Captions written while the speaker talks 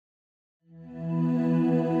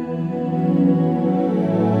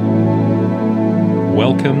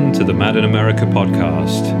Welcome to the Mad in America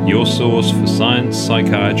podcast, your source for science,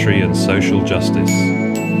 psychiatry, and social justice.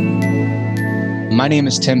 My name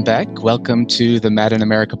is Tim Beck. Welcome to the Mad in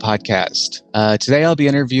America podcast. Today I'll be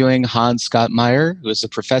interviewing Hans Scott Meyer, who is a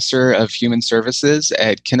professor of human services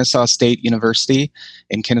at Kennesaw State University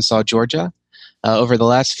in Kennesaw, Georgia. Over the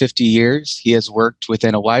last 50 years, he has worked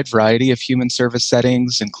within a wide variety of human service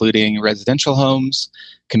settings, including residential homes,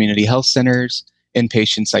 community health centers,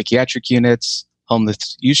 inpatient psychiatric units,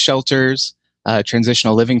 homeless youth shelters,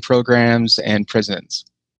 transitional living programs, and prisons.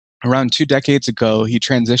 Around 2 decades ago, he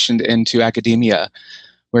transitioned into academia,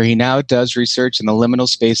 where he now does research in the liminal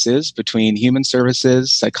spaces between human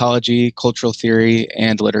services, psychology, cultural theory,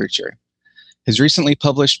 and literature. His recently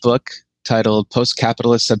published book, titled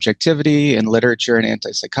Post-Capitalist Subjectivity in Literature and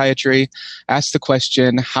Anti-Psychiatry, asks the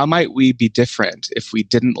question, how might we be different if we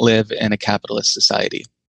didn't live in a capitalist society?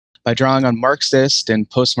 By drawing on Marxist and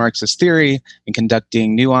post-Marxist theory and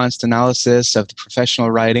conducting nuanced analysis of the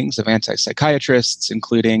professional writings of anti-psychiatrists,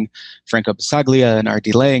 including Franco Basaglia and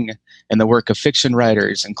R.D. Laing, and the work of fiction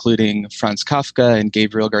writers, including Franz Kafka and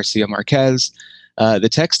Gabriel Garcia Marquez, the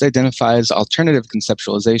text identifies alternative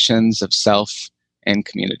conceptualizations of self and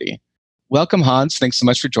community. Welcome, Hans. Thanks so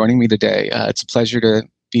much for joining me today. It's a pleasure to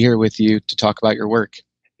be here with you to talk about your work.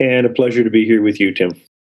 And a pleasure to be here with you, Tim.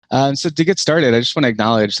 So to get started, I just want to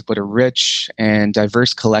acknowledge what a rich and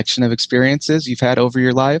diverse collection of experiences you've had over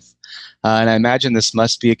your life. And I imagine this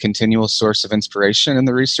must be a continual source of inspiration in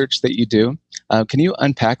the research that you do. Can you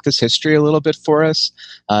unpack this history a little bit for us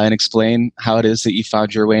and explain how it is that you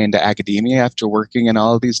found your way into academia after working in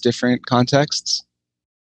all of these different contexts?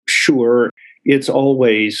 Sure. It's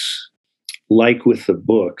always, like with the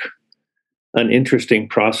book, an interesting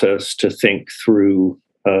process to think through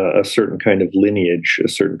a certain kind of lineage, a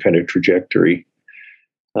certain kind of trajectory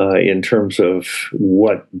in terms of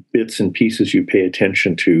what bits and pieces you pay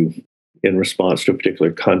attention to in response to a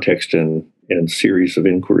particular context and series of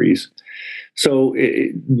inquiries. So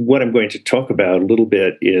what I'm going to talk about a little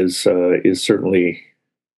bit is certainly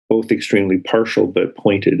both extremely partial but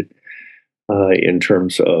pointed in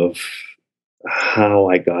terms of how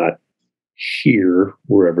I got here,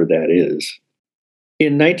 wherever that is.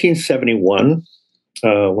 In 1971,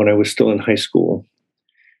 when I was still in high school,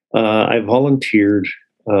 I volunteered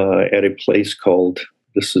at a place called,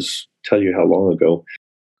 this is tell you how long ago,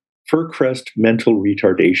 Fircrest Mental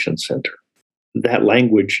Retardation Center. That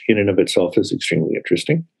language in and of itself is extremely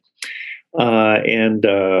interesting. And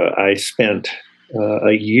I spent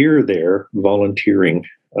a year there volunteering,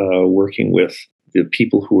 working with the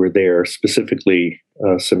people who were there, specifically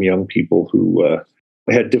some young people who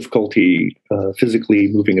had difficulty physically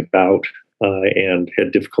moving about, and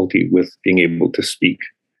had difficulty with being able to speak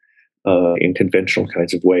in conventional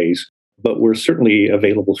kinds of ways, but were certainly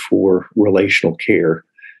available for relational care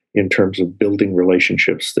in terms of building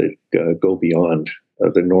relationships that go beyond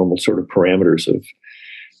the normal sort of parameters of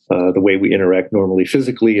the way we interact normally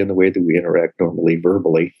physically and the way that we interact normally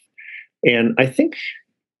verbally. And I think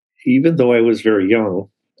even though I was very young,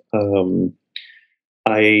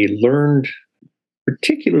 I learned,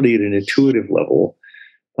 particularly at an intuitive level,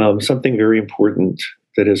 something very important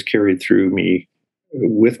that has carried through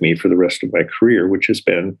with me for the rest of my career, which has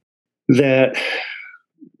been that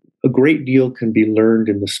a great deal can be learned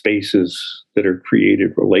in the spaces that are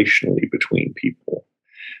created relationally between people,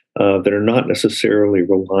 that are not necessarily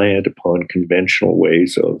reliant upon conventional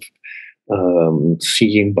ways of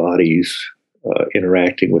seeing bodies,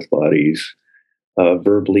 interacting with bodies,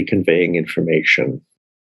 verbally conveying information.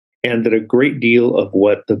 And that a great deal of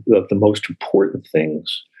the most important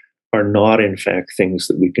things are not, in fact, things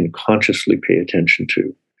that we can consciously pay attention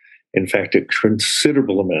to. In fact, a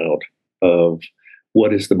considerable amount of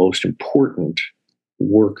what is the most important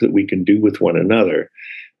work that we can do with one another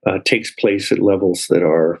takes place at levels that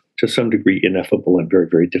are, to some degree, ineffable and very,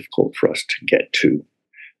 very difficult for us to get to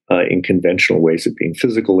in conventional ways of being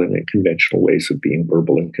physical and in conventional ways of being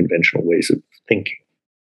verbal and conventional ways of thinking.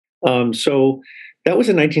 So that was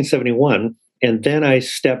in 1971, and then I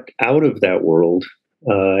stepped out of that world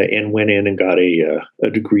and went in and got a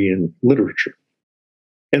degree in literature.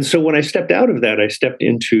 And so when I stepped out of that, I stepped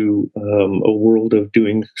into a world of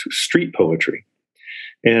doing street poetry.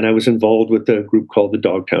 And I was involved with a group called the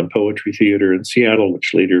Dogtown Poetry Theater in Seattle,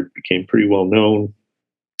 which later became pretty well known.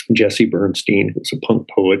 Jesse Bernstein, who was a punk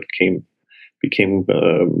poet, became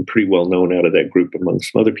pretty well known out of that group among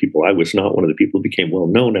some other people. I was not one of the people who became well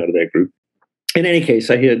known out of that group. In any case,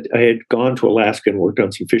 I had gone to Alaska and worked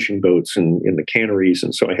on some fishing boats in the canneries,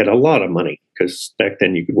 and so I had a lot of money, because back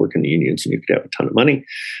then you could work in the unions and you could have a ton of money.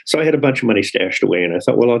 So I had a bunch of money stashed away, and I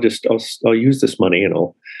thought, well, I'll use this money and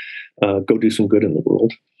I'll go do some good in the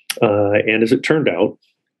world. And as it turned out,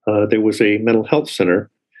 there was a mental health center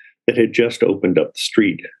that had just opened up the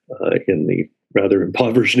street in the rather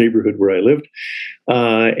impoverished neighborhood where I lived.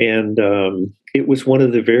 And it was one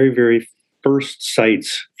of the very, very first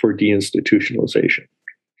sites for deinstitutionalization.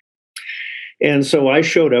 And so I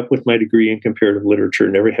showed up with my degree in comparative literature,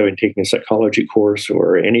 never having taken a psychology course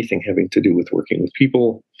or anything having to do with working with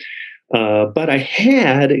people. But I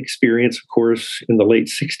had experience, of course, in the late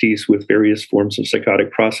 60s with various forms of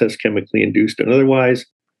psychotic process, chemically induced and otherwise.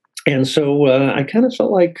 And so I kind of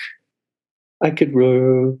felt like I could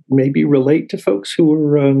maybe relate to folks who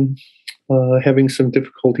were having some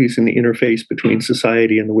difficulties in the interface between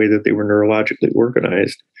society and the way that they were neurologically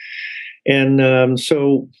organized. And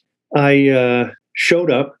so I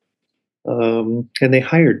showed up and they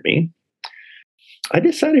hired me. I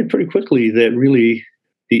decided pretty quickly that really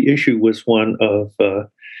the issue was one of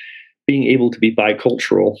being able to be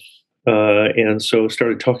bicultural. And so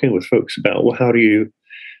started talking with folks about, well, how do you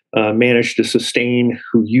manage to sustain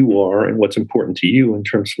who you are and what's important to you in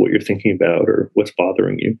terms of what you're thinking about or what's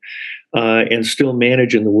bothering you, and still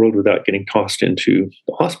manage in the world without getting tossed into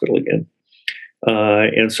the hospital again.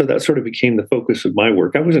 And so that sort of became the focus of my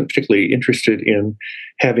work. I wasn't particularly interested in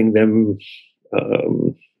having them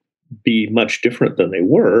be much different than they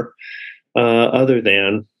were, other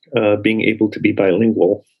than being able to be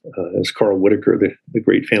bilingual, as Carl Whitaker, the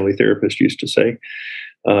great family therapist, used to say.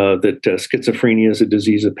 That schizophrenia is a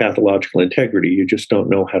disease of pathological integrity. You just don't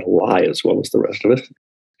know how to lie as well as the rest of us.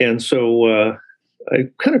 And so I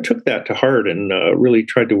kind of took that to heart and really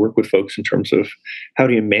tried to work with folks in terms of how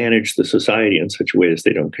do you manage the society in such a way as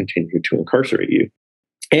they don't continue to incarcerate you.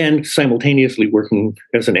 And simultaneously working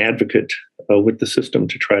as an advocate with the system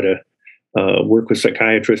to try to work with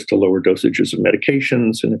psychiatrists to lower dosages of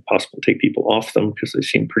medications and if possible take people off them because they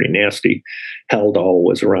seem pretty nasty. Haldol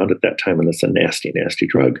was around at that time and it's a nasty, nasty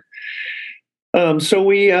drug. So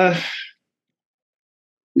we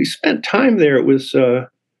spent time there. It was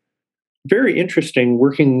very interesting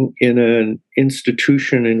working in an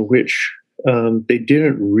institution in which they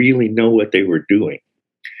didn't really know what they were doing.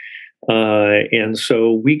 And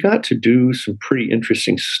so we got to do some pretty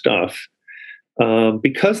interesting stuff.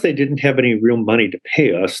 Because they didn't have any real money to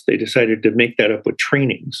pay us, they decided to make that up with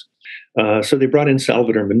trainings. So they brought in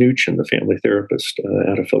Salvador Minuchin, the family therapist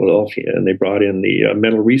out of Philadelphia, and they brought in the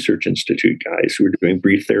Mental Research Institute guys who were doing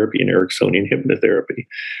brief therapy and Ericksonian hypnotherapy.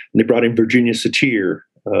 And they brought in Virginia Satir,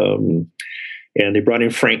 and they brought in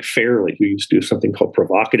Frank Fairley, who used to do something called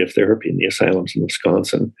provocative therapy in the asylums in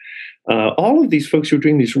Wisconsin. All of these folks who were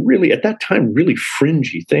doing these really, at that time, really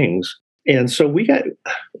fringy things. And so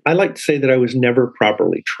I like to say that I was never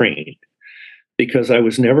properly trained because I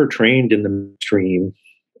was never trained in the mainstream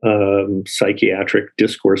psychiatric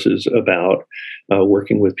discourses about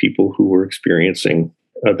working with people who were experiencing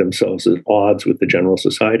themselves at odds with the general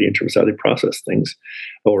society in terms of how they process things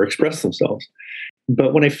or express themselves.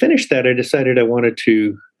 But when I finished that, I decided I wanted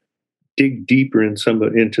to dig deeper into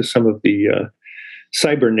some of the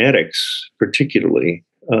cybernetics, particularly,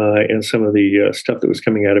 and some of the stuff that was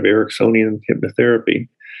coming out of Ericksonian hypnotherapy.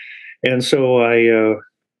 And so I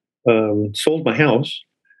sold my house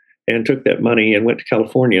and took that money and went to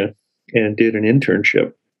California and did an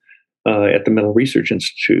internship at the Mental Research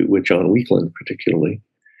Institute with John Weakland, particularly.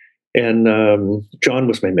 And John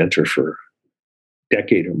was my mentor for a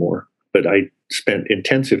decade or more, but I spent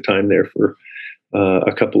intensive time there for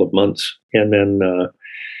a couple of months and then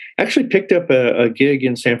actually picked up a gig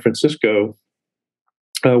in San Francisco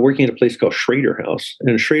working at a place called Schrader House.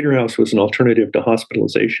 And Schrader House was an alternative to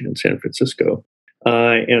hospitalization in San Francisco.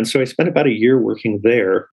 And so I spent about a year working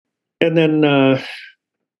there and then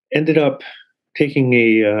ended up taking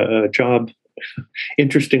a job,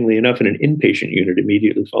 interestingly enough, in an inpatient unit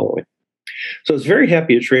immediately following. So I was very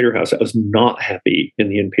happy at Schrader House. I was not happy in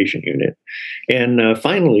the inpatient unit. And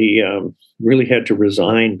finally really had to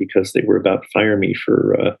resign because they were about to fire me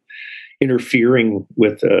for interfering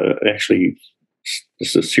with actually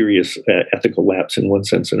this is a serious ethical lapse in one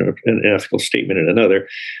sense and an ethical statement in another,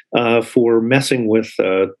 for messing with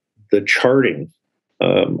the charting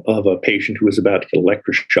of a patient who was about to get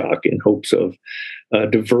electroshock in hopes of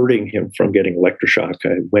diverting him from getting electroshock.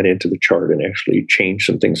 I went into the chart and actually changed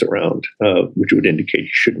some things around, which would indicate he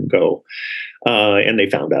shouldn't go. And they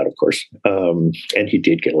found out, of course, and he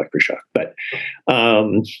did get electroshock, but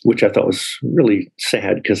which I thought was really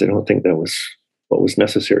sad because I don't think that was what was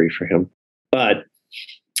necessary for him. But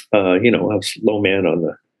I was low man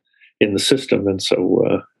in the system, and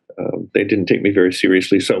so they didn't take me very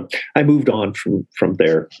seriously. So I moved on from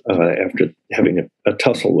there after having a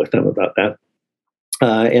tussle with them about that.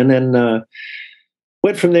 And then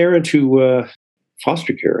Went from there into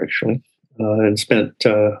foster care, actually, and spent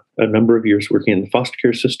a number of years working in the foster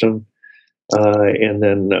care system. And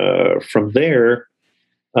then from there,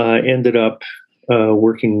 ended up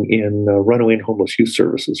working in runaway and homeless youth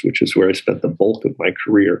services, which is where I spent the bulk of my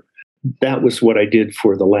career. That was what I did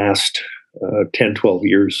for the last 10, 12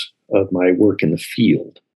 years of my work in the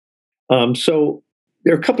field. So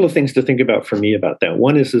there are a couple of things to think about for me about that.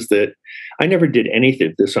 One is that I never did anything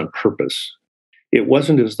of this on purpose. It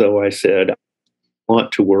wasn't as though I said, I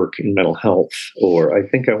want to work in mental health, or I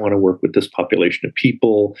think I want to work with this population of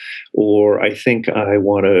people, or I think I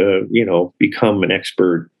want to, become an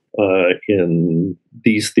expert in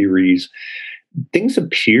these theories. Things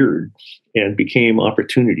appeared and became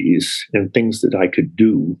opportunities and things that I could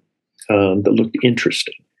do that looked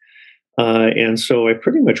interesting. And so I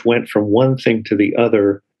pretty much went from one thing to the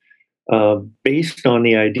other based on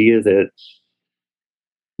the idea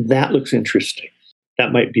that looks interesting.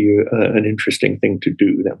 That might be an interesting thing to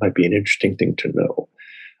do. That might be an interesting thing to know.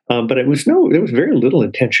 But there was very little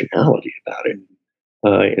intentionality about it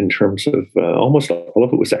in terms of almost all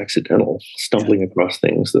of it was accidental, stumbling across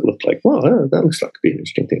things that looked like, well, that looks like to be an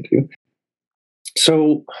interesting thing to do.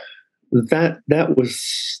 So that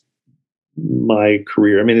was my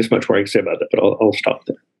career. I mean, there's much more I can say about that, but I'll stop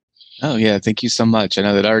there. Oh, yeah. Thank you so much. I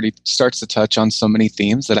know that already starts to touch on so many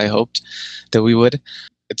themes that I hoped that we would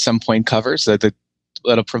at some point cover, so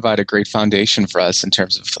that'll provide a great foundation for us in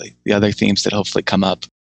terms of the other themes that hopefully come up.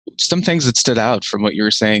 Some things that stood out from what you were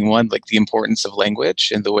saying, one, like the importance of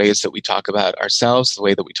language and the ways that we talk about ourselves, the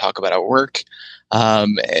way that we talk about our work.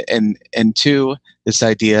 And two, this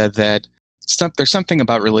idea that there's something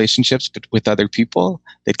about relationships with other people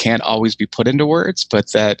that can't always be put into words,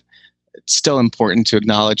 but that it's still important to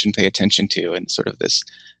acknowledge and pay attention to, and sort of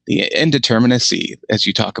the indeterminacy, as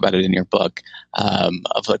you talk about it in your book,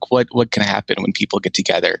 of like what can happen when people get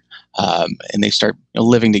together and they start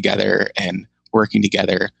living together and working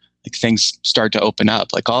together. Like things start to open up.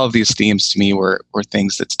 Like all of these themes to me were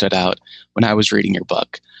things that stood out when I was reading your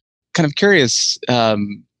book. Kind of curious,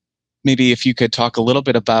 maybe if you could talk a little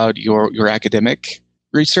bit about your academic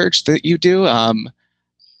research that you do.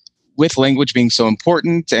 With language being so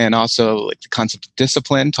important, and also like the concept of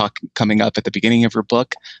discipline coming up at the beginning of your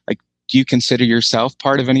book, like, do you consider yourself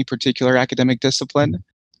part of any particular academic discipline?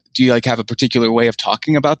 Do you have a particular way of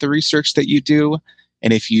talking about the research that you do?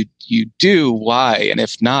 And if you do, why? And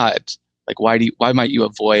if not, why might you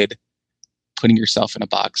avoid putting yourself in a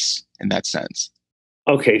box in that sense?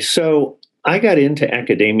 Okay, so I got into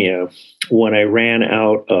academia when I ran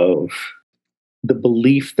out of the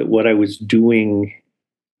belief that what I was doing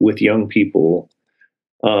with young people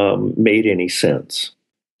made any sense.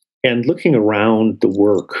 And looking around the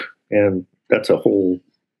work, and that's a whole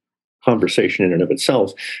conversation in and of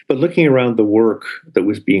itself, but looking around the work that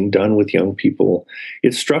was being done with young people,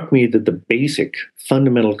 it struck me that the basic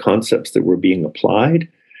fundamental concepts that were being applied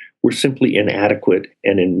were simply inadequate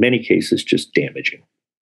and in many cases just damaging.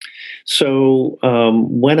 So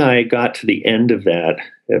when I got to the end of that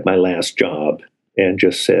at my last job and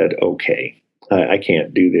just said, okay, I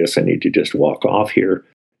can't do this. I need to just walk off here.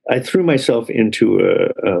 I threw myself into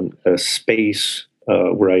a space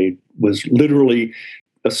where I was literally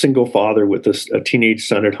a single father with a teenage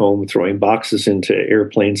son at home, throwing boxes into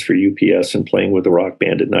airplanes for UPS and playing with a rock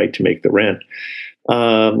band at night to make the rent,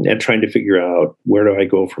 and trying to figure out, where do I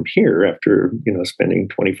go from here after spending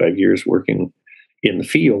 25 years working in the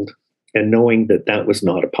field and knowing that was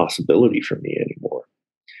not a possibility for me anymore.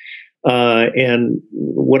 And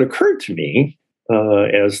what occurred to me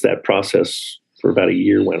as that process for about a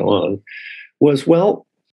year went on was, well,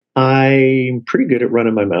 I'm pretty good at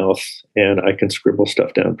running my mouth and I can scribble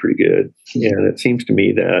stuff down pretty good. And it seems to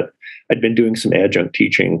me that I'd been doing some adjunct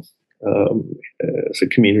teaching as a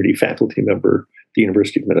community faculty member at the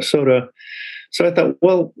University of Minnesota. So I thought,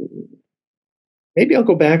 well, maybe I'll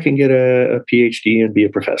go back and get a PhD and be a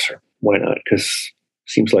professor. Why not? Because it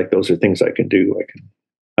seems like those are things I can do.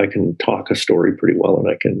 I can talk a story pretty well and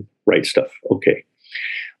I can write stuff okay.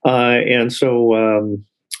 And so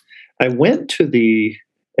I went to the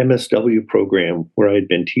MSW program where I'd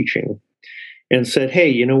been teaching and said, hey,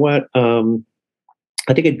 you know what?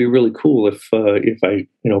 I think it'd be really cool if I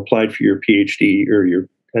applied for your PhD or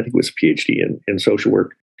I think it was a PhD in social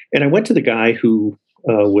work. And I went to the guy who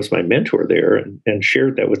was my mentor there and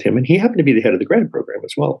shared that with him. And he happened to be the head of the grad program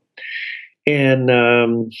as well. And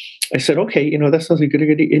I said, okay, that sounds like a good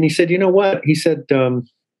idea. And he said, you know what? He said,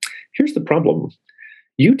 here's the problem.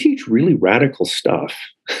 You teach really radical stuff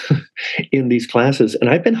in these classes, and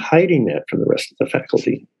I've been hiding that from the rest of the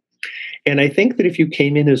faculty. And I think that if you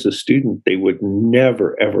came in as a student, they would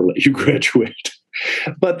never, ever let you graduate.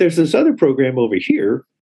 But there's this other program over here,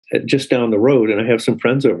 just down the road, and I have some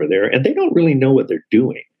friends over there, and they don't really know what they're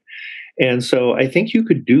doing. And so I think you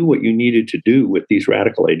could do what you needed to do with these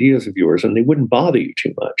radical ideas of yours, and they wouldn't bother you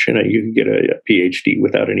too much. And you could get a PhD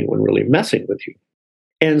without anyone really messing with you.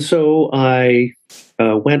 And so I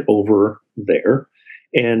went over there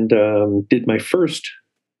and did my first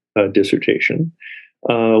dissertation,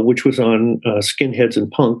 which was on skinheads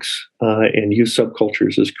and punks and youth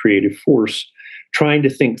subcultures as creative force, trying to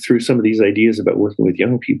think through some of these ideas about working with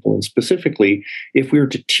young people. And specifically, if we were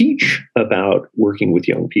to teach about working with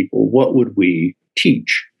young people, what would we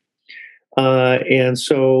teach? And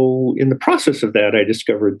so in the process of that, I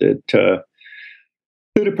discovered that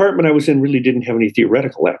the department I was in really didn't have any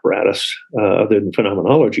theoretical apparatus other than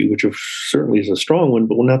phenomenology, which certainly is a strong one,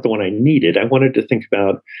 but not the one I needed. I wanted to think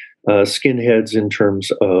about skinheads in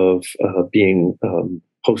terms of being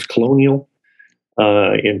post-colonial,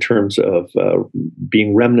 in terms of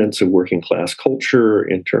being remnants of working class culture,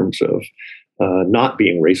 in terms of not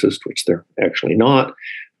being racist, which they're actually not.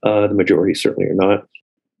 The majority certainly are not.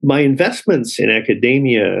 My investments in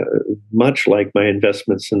academia, much like my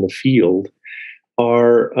investments in the field,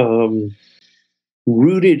 are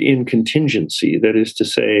rooted in contingency. That is to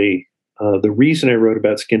say, the reason I wrote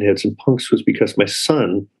about skinheads and punks was because my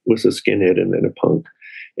son was a skinhead and then a punk.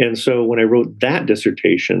 And so when I wrote that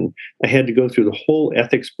dissertation, I had to go through the whole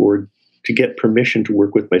ethics board to get permission to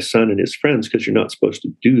work with my son and his friends, because you're not supposed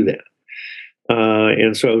to do that.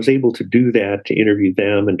 And so I was able to do that, to interview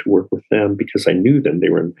them and to work with them, because I knew them. They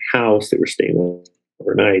were in the house, they were staying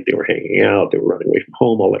overnight, they were hanging out, they were running away from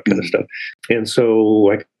home, all that kind of stuff. And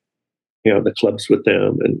so I, the clubs with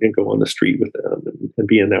them and go on the street with them and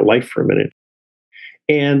be in that life for a minute.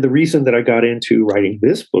 And the reason that I got into writing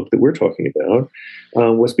this book that we're talking about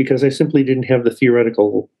was because I simply didn't have the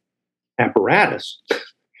theoretical apparatus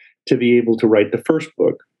to be able to write the first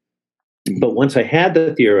book. But once I had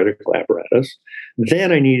the theoretical apparatus,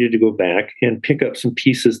 then I needed to go back and pick up some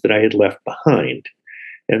pieces that I had left behind.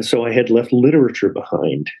 And so I had left literature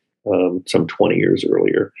behind some 20 years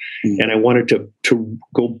earlier. And I wanted to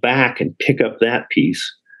go back and pick up that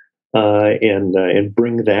piece and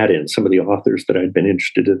bring that in, some of the authors that I'd been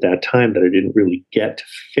interested in at that time that I didn't really get to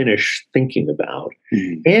finish thinking about.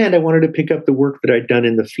 And I wanted to pick up the work that I'd done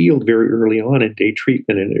in the field very early on in day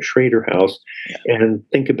treatment in a Schrader house and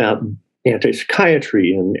think about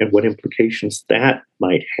anti-psychiatry and what implications that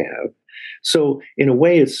might have. So in a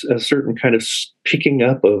way, it's a certain kind of picking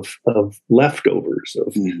up of leftovers,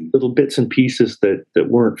 of little bits and pieces that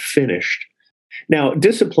weren't finished. Now,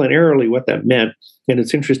 disciplinarily, what that meant, and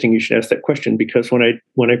it's interesting you should ask that question, because when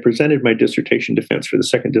I presented my dissertation defense for the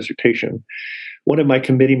second dissertation, one of my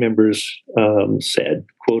committee members said,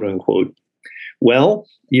 quote unquote, "Well,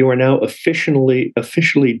 you are now officially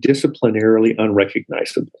disciplinarily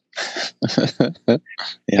unrecognizable."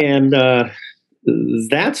 And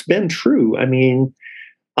that's been true. I mean,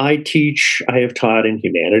 I have taught in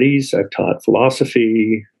humanities, I've taught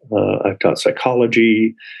philosophy, I've taught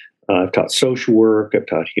psychology, I've taught social work, I've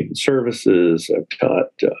taught human services, I've taught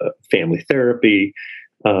family therapy,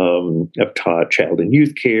 I've taught child and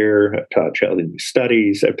youth care, I've taught child and youth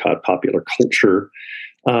studies, I've taught popular culture.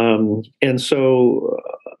 And so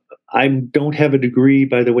I don't have a degree,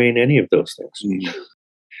 by the way, in any of those things.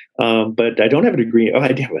 But I don't have a degree.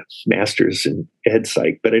 I do have a master's in ed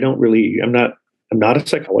psych, but I'm not a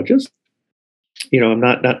psychologist. I'm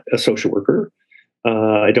not a social worker.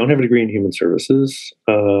 I don't have a degree in human services.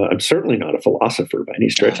 I'm certainly not a philosopher by any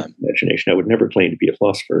stretch of the imagination. I would never claim to be a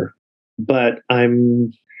philosopher, but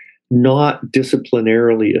I'm not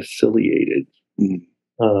disciplinarily affiliated in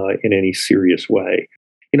any serious way.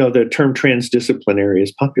 The term transdisciplinary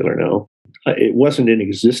is popular now. It wasn't in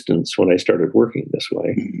existence when I started working this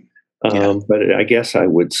way. But I guess I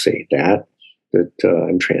would say that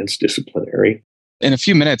I'm transdisciplinary. In a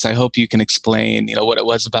few minutes, I hope you can explain, what it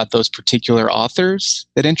was about those particular authors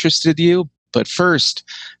that interested you. But first,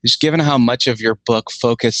 just given how much of your book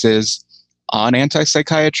focuses on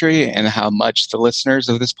anti-psychiatry and how much the listeners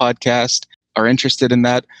of this podcast are interested in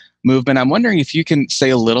that movement, I'm wondering if you can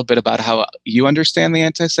say a little bit about how you understand the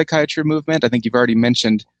anti-psychiatry movement. I think you've already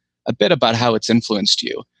mentioned a bit about how it's influenced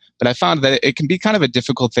you, but I found that it can be kind of a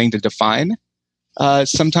difficult thing to define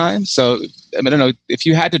sometimes. So I don't know, if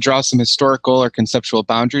you had to draw some historical or conceptual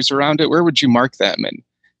boundaries around it, where would you mark them and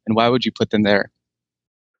why would you put them there?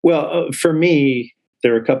 Well, for me,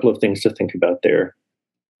 there are a couple of things to think about there.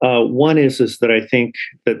 One is that I think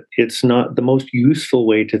that it's not the most useful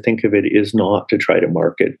way to think of it is not to try to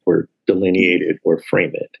mark it or delineate it or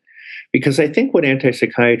frame it. Because I think what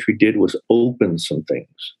anti-psychiatry did was open some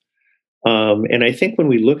things. And I think when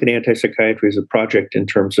we look at antipsychiatry as a project in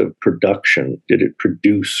terms of production, did it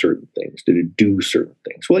produce certain things? Did it do certain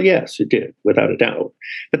things? Well, yes, it did, without a doubt.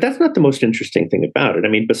 But that's not the most interesting thing about it. I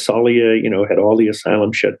mean, Basaglia, had all the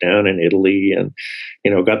asylums shut down in Italy and,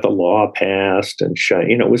 got the law passed and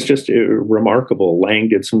it was just remarkable. Lang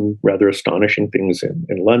did some rather astonishing things in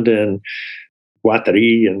London.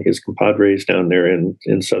 Guattari and his compadres down there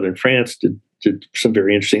in southern France did some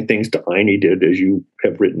very interesting things. Delaney did, as you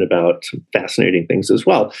have written about, some fascinating things as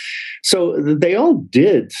well. So they all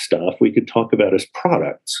did stuff we could talk about as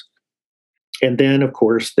products. And then, of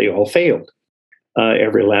course, they all failed,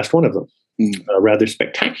 every last one of them, rather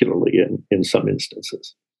spectacularly in some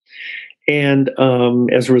instances. And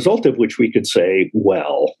as a result of which we could say,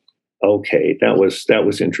 well, okay, that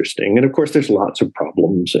was interesting. And of course, there's lots of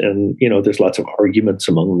problems, and there's lots of arguments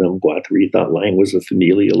among them. Guattari thought Lang was a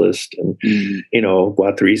familialist, and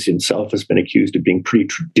Guattari himself has been accused of being pretty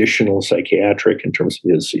traditional psychiatric in terms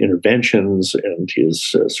of his interventions and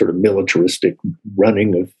his sort of militaristic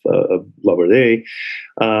running of Laborde.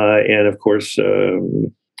 And of course,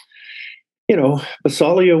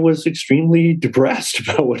 Basaglia was extremely depressed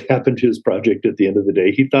about what happened to his project at the end of the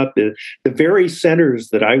day. He thought that the very centers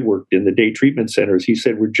that I worked in, the day treatment centers, he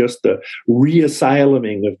said were just the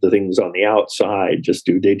re-asyluming of the things on the outside.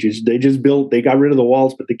 They got rid of the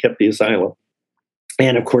walls, but they kept the asylum.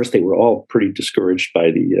 And of course, they were all pretty discouraged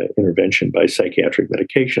by the intervention by psychiatric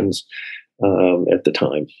medications at the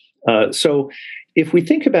time. So if we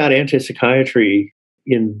think about antipsychiatry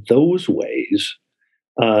in those ways,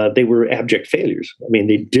 they were abject failures. I mean,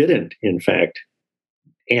 they didn't, in fact,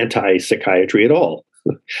 anti-psychiatry at all.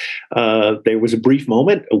 There was a brief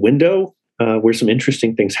moment, a window, where some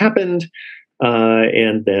interesting things happened.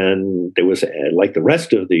 And then there was, like the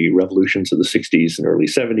rest of the revolutions of the 60s and early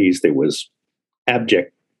 70s, there was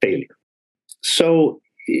abject failure. So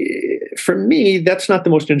for me, that's not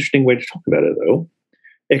the most interesting way to talk about it, though,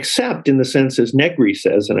 except in the sense, as Negri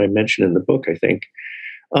says, and I mentioned in the book, I think,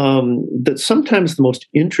 that sometimes the most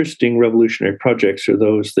interesting revolutionary projects are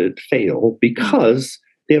those that fail because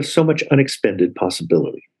they have so much unexpended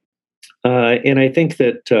possibility. And I think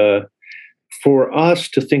that for us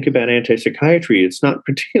to think about antipsychiatry, it's not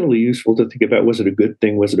particularly useful to think about, was it a good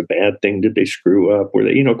thing? Was it a bad thing? Did they screw up?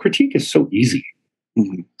 Critique is so easy.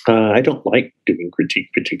 Mm-hmm. I don't like doing critique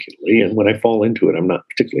particularly. And when I fall into it, I'm not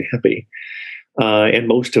particularly happy. And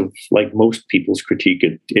most people's critique,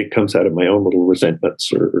 it comes out of my own little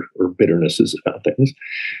resentments or bitternesses about things.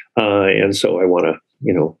 And so I want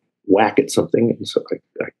to, whack at something. And so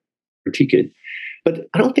I critique it. But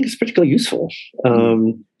I don't think it's particularly useful.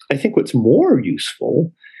 I think what's more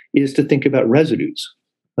useful is to think about residues.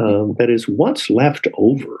 That is, what's left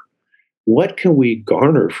over? What can we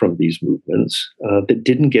garner from these movements that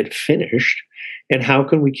didn't get finished? And how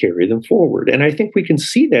can we carry them forward? And I think we can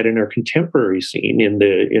see that in our contemporary scene, in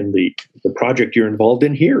the project you're involved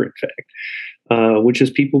in here, in fact, which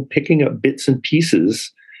is people picking up bits and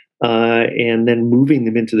pieces and then moving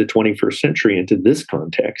them into the 21st century, into this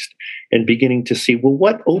context, and beginning to see, well,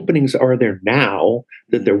 what openings are there now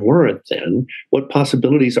that there weren't then? What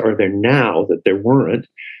possibilities are there now that there weren't?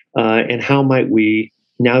 And how might we,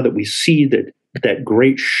 now that we see that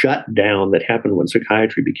great shutdown that happened when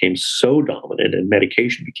psychiatry became so dominant and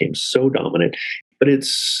medication became so dominant, but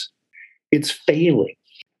it's failing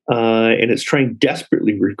and it's trying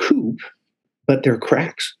desperately to recoup, but there are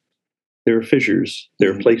cracks, there are fissures,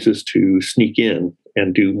 there are places to sneak in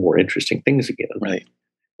and do more interesting things again. Right.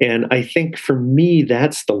 And I think for me,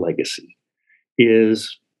 that's the legacy.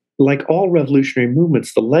 Is like all revolutionary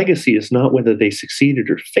movements, the legacy is not whether they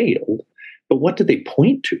succeeded or failed, but what do they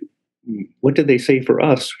point to? What did they say for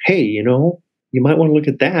us? Hey, you might want to look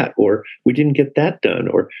at that, or we didn't get that done,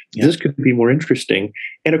 or this could be more interesting.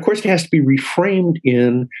 And of course, it has to be reframed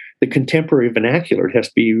in the contemporary vernacular. It has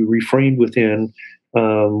to be reframed within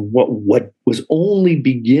what was only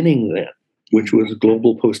beginning then, which was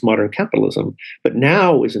global postmodern capitalism, but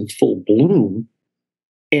now is in full bloom.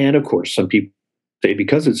 And of course, some people say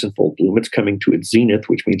because it's in full bloom, it's coming to its zenith,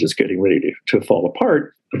 which means it's getting ready to fall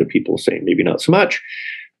apart. Other people say maybe not so much.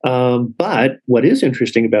 But what is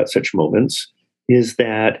interesting about such moments is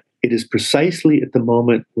that it is precisely at the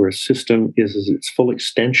moment where a system is its full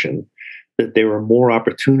extension that there are more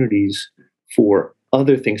opportunities for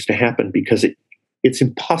other things to happen, because it's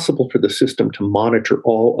impossible for the system to monitor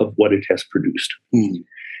all of what it has produced.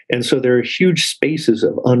 And so there are huge spaces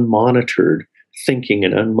of unmonitored thinking,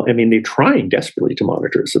 and they're trying desperately to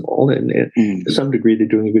monitor us all, and to some degree they're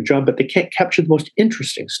doing a good job, but they can't capture the most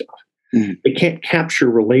interesting stuff. They can't capture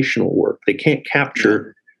relational work. They can't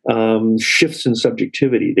capture shifts in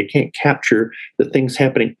subjectivity. They can't capture the things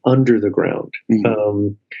happening under the ground.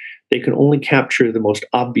 They can only capture the most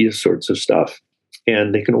obvious sorts of stuff,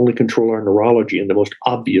 and they can only control our neurology in the most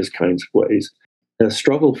obvious kinds of ways. The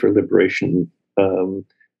struggle for liberation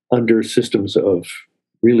under systems of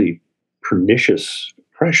really pernicious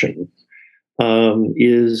oppression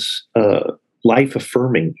is life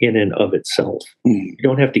affirming in and of itself. You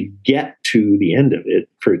don't have to get to the end of it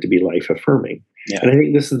for it to be life affirming. Yeah. And I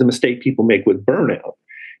think this is the mistake people make with burnout,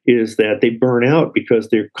 is that they burn out because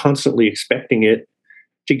they're constantly expecting it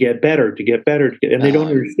to get better, and they don't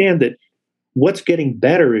understand that what's getting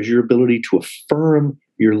better is your ability to affirm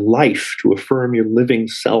your life, to affirm your living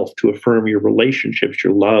self, to affirm your relationships,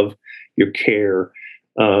 your love, your care.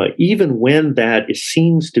 Even when that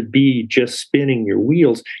seems to be just spinning your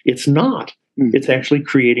wheels, it's not. It's actually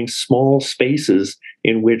creating small spaces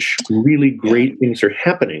in which really great things are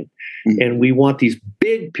happening. And we want these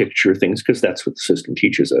big picture things because that's what the system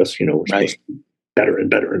teaches us. We're supposed to be better and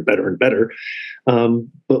better and better and better.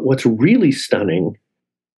 But what's really stunning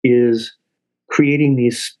is creating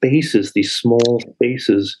these spaces, these small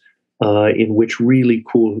spaces in which really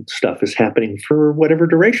cool stuff is happening for whatever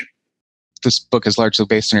duration. This book is largely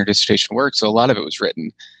based on your dissertation work, so a lot of it was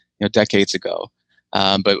written, decades ago.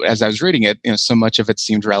 But as I was reading it, so much of it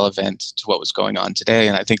seemed relevant to what was going on today.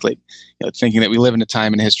 And I think, thinking that we live in a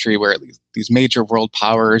time in history where these major world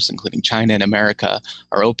powers, including China and America,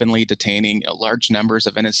 are openly detaining large numbers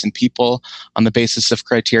of innocent people on the basis of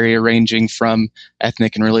criteria ranging from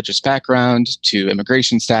ethnic and religious background to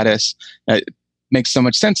immigration status. It makes so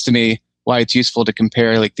much sense to me why it's useful to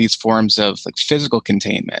compare these forms of physical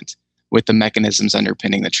containment with the mechanisms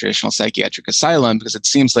underpinning the traditional psychiatric asylum, because it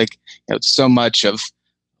seems like so much of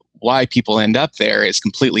why people end up there is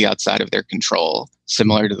completely outside of their control,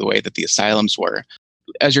 similar to the way that the asylums were.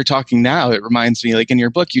 As you're talking now, it reminds me, in your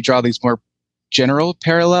book, you draw these more general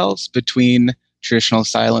parallels between traditional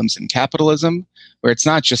asylums and capitalism, where it's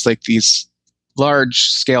not just these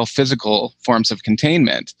large-scale physical forms of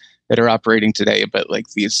containment that are operating today, but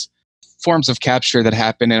these forms of capture that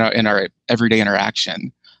happen in our everyday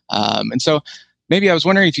interaction. And so maybe I was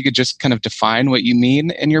wondering if you could just kind of define what you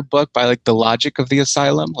mean in your book by the logic of the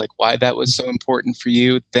asylum, why that was so important for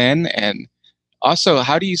you then, and also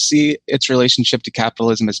how do you see its relationship to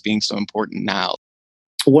capitalism as being so important now?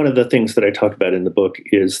 One of the things that I talk about in the book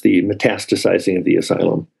is the metastasizing of the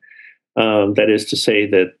asylum. That is to say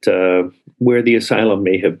that where the asylum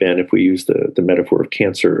may have been, if we use the metaphor of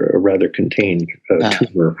cancer, a rather contained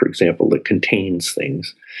tumor, for example, that contains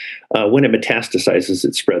things, when it metastasizes,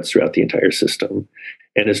 it spreads throughout the entire system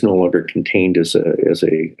and is no longer contained as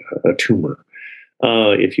a tumor,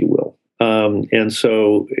 if you will. And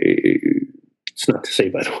so it's not to say,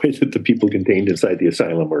 by the way, that the people contained inside the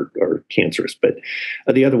asylum are cancerous, but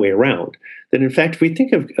the other way around. That in fact, if we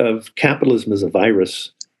think of capitalism as a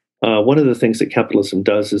virus, one of the things that capitalism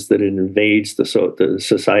does is that it invades the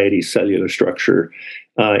society's cellular structure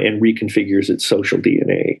and reconfigures its social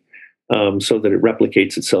DNA so that it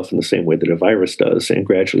replicates itself in the same way that a virus does and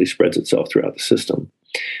gradually spreads itself throughout the system.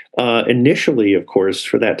 Initially, of course,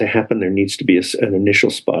 for that to happen, there needs to be an initial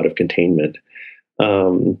spot of containment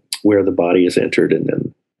where the body is entered and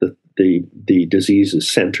then the disease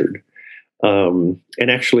is centered. And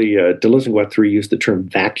actually, Deleuze and Guattari used the term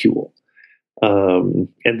vacuole.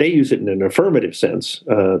 And they use it in an affirmative sense.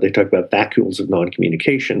 They talk about vacuoles of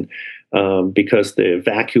non-communication because the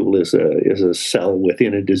vacuole is a cell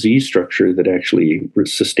within a disease structure that actually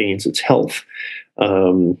sustains its health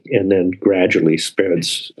and then gradually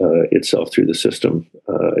spreads itself through the system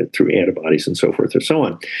through antibodies and so forth and so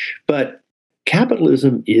on. But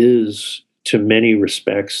capitalism is, to many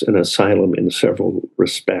respects, an asylum in several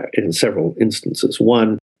instances.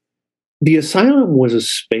 One, the asylum was a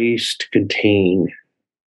space to contain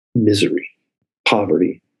misery,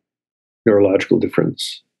 poverty, neurological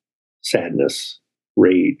difference, sadness,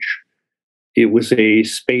 rage. It was a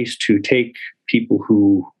space to take people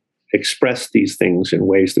who expressed these things in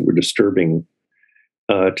ways that were disturbing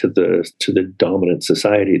to the dominant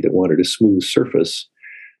society that wanted a smooth surface,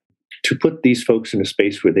 to put these folks in a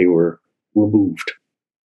space where they were removed.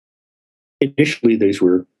 Initially, these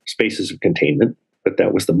were spaces of containment, but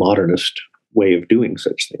that was the modernist way of doing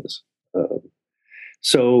such things.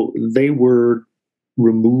 So they were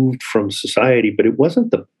removed from society, but it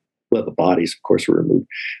wasn't the bodies, of course, were removed,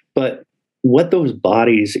 but what those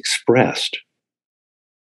bodies expressed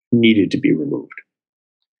needed to be removed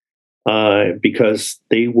because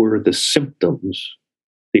they were the symptoms,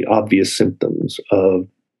 the obvious symptoms of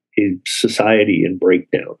a society in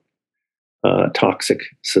breakdown, toxic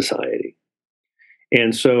society.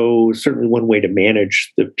 And so certainly one way to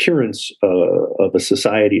manage the appearance of a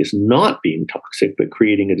society as not being toxic, but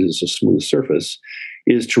creating it as a smooth surface,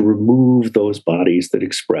 is to remove those bodies that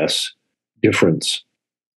express difference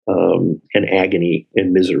and agony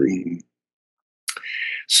and misery.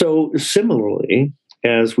 So similarly,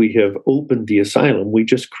 as we have opened the asylum, we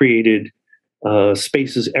just created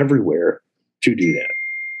spaces everywhere to do that.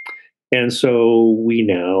 And so we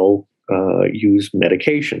now use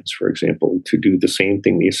medications, for example, to do the same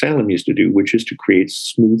thing the asylum used to do, which is to create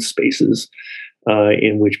smooth spaces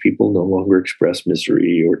in which people no longer express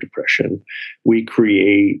misery or depression. We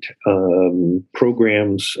create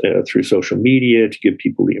programs through social media to give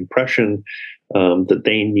people the impression that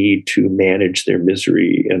they need to manage their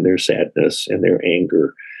misery and their sadness and their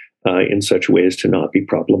anger in such a way as to not be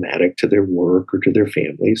problematic to their work or to their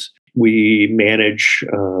families. We manage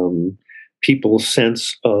people's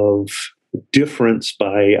sense of difference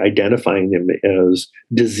by identifying them as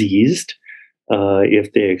diseased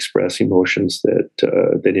if they express emotions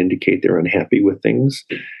that indicate they're unhappy with things.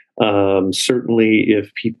 Certainly,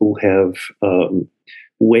 if people have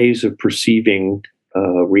ways of perceiving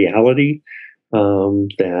reality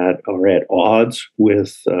that are at odds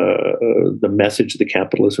with the message that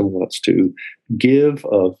capitalism wants to give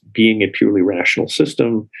of being a purely rational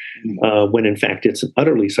system, when in fact it's an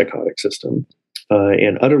utterly psychotic system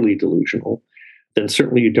and utterly delusional, then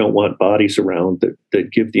certainly you don't want bodies around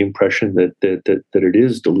that give the impression that it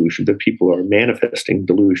is delusion, that people are manifesting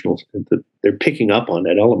delusional, that they're picking up on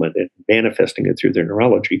that element and manifesting it through their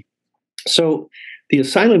neurology. So the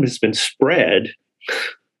asylum has been spread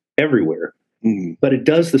everywhere. But it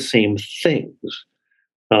does the same things.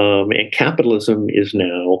 And capitalism is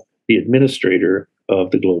now the administrator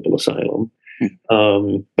of the global asylum.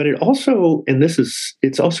 But it also, and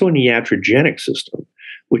it's also an iatrogenic system,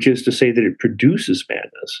 which is to say that it produces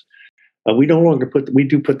madness. We no longer we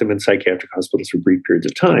do put them in psychiatric hospitals for brief periods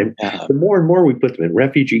of time. The more and more we put them in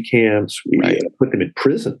refugee camps, we put them in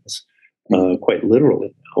prisons, quite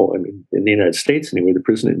literally now. I mean, in the United States anyway, the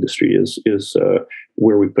prison industry is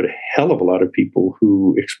where we put a hell of a lot of people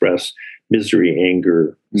who express misery,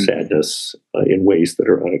 anger, sadness in ways that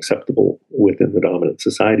are unacceptable within the dominant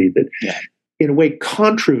society that, in a way,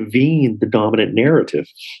 contravene the dominant narrative,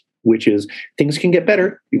 which is things can get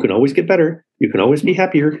better. You can always get better. You can always be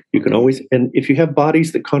happier. You can always, and if you have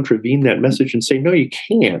bodies that contravene that message and say, no, you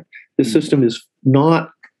can't, the system is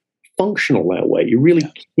not functional that way. You really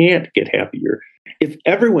can't get happier. If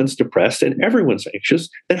everyone's depressed and everyone's anxious,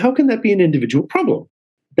 then how can that be an individual problem?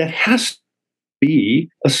 That has to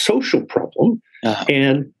be a social problem.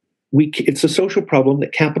 And it's a social problem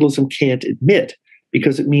that capitalism can't admit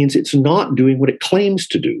because it means it's not doing what it claims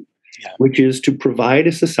to do, which is to provide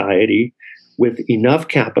a society with enough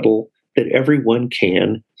capital that everyone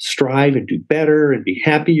can strive and do better and be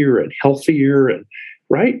happier and healthier and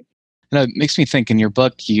right. And it makes me think in your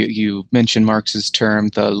book, you mentioned Marx's term,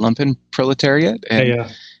 the lumpen proletariat.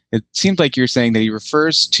 And it seems like you're saying that he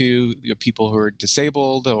refers to people who are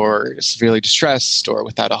disabled or severely distressed or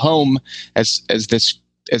without a home as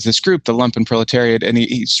this group, the lumpen proletariat. And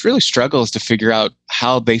he really struggles to figure out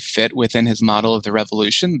how they fit within his model of the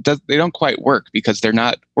revolution. They don't quite work because they're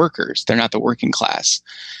not workers. They're not the working class.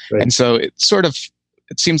 Right. And so it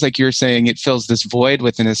seems like you're saying it fills this void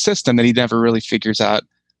within his system that he never really figures out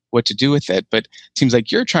what to do with it. But it seems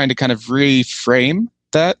like you're trying to kind of reframe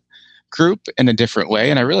that group in a different way.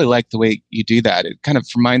 And I really like the way you do that. It kind of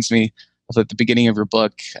reminds me of at the beginning of your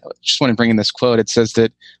book. I just want to bring in this quote. It says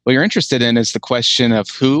that what you're interested in is the question of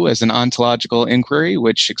who as an ontological inquiry,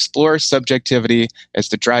 which explores subjectivity as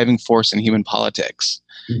the driving force in human politics.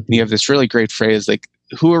 And you have this really great phrase like,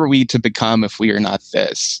 who are we to become if we are not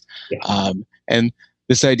this? And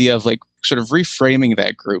this idea of like sort of reframing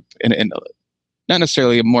that group in not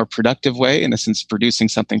necessarily a more productive way, in a sense, producing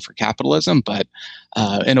something for capitalism, but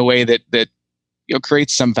in a way that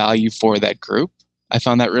creates some value for that group. I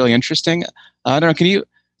found that really interesting. I don't know. Can you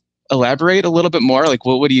elaborate a little bit more? Like,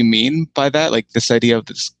 what do you mean by that? Like this idea of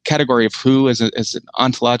this category of who as an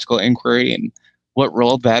ontological inquiry, and what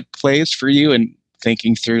role that plays for you in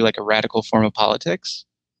thinking through like a radical form of politics?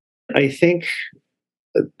 I think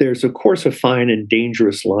there's, of course, a fine and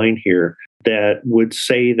dangerous line here that would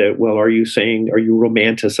say that, well, are you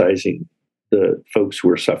romanticizing the folks who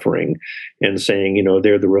are suffering and saying,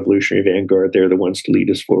 they're the revolutionary vanguard, they're the ones to lead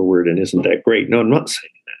us forward, and isn't that great? No, I'm not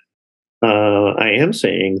saying that. I am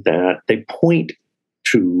saying that they point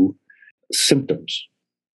to symptoms.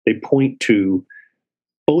 They point to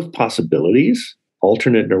both possibilities,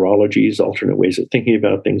 alternate neurologies, alternate ways of thinking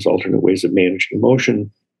about things, alternate ways of managing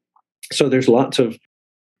emotion. So there's lots of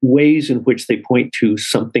ways in which they point to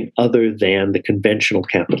something other than the conventional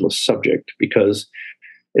capitalist subject, because,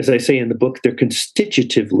 as I say in the book, they're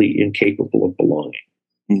constitutively incapable of belonging.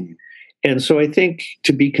 Mm. And so I think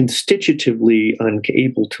to be constitutively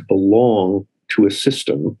unable to belong to a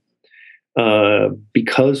system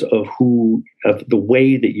because of the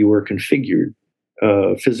way that you are configured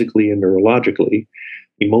physically and neurologically,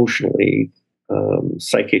 emotionally,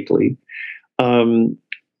 psychically,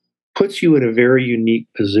 puts you in a very unique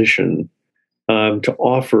position to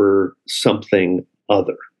offer something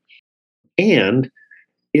other. And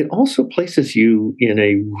it also places you in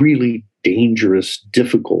a really dangerous,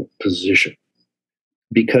 difficult position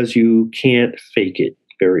because you can't fake it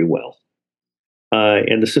very well.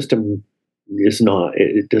 And the system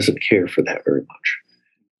it doesn't care for that very much.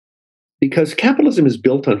 Because capitalism is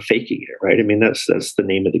built on faking it, right? I mean, that's the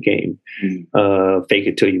name of the game. Fake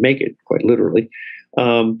it till you make it, quite literally.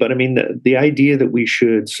 But I mean, the idea that we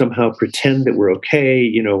should somehow pretend that we're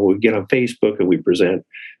okay, we get on Facebook and we present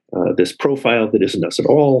this profile that isn't us at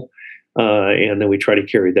all. And then we try to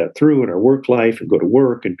carry that through in our work life and go to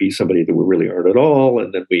work and be somebody that we really aren't at all.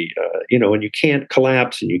 And then and you can't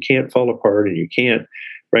collapse and you can't fall apart and you can't,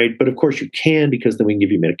 right? But of course you can, because then we can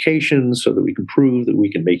give you medications so that we can prove that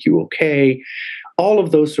we can make you okay. All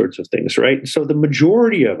of those sorts of things, right? So the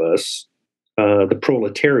majority of us, the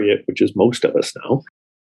proletariat, which is most of us now,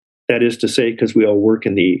 that is to say, because we all work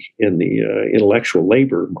in the intellectual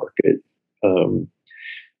labor market,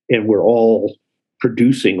 and we're all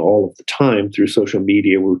producing all of the time through social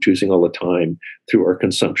media. We're choosing all the time through our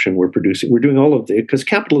consumption. We're doing all of it because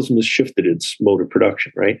capitalism has shifted its mode of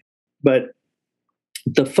production, right? But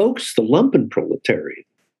the folks, the lumpen proletariat,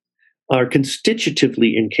 are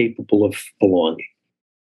constitutively incapable of belonging.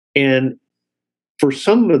 And for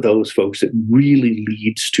some of those folks, it really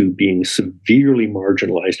leads to being severely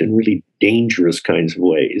marginalized in really dangerous kinds of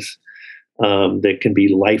ways that can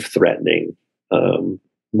be life-threatening,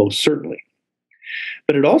 most certainly.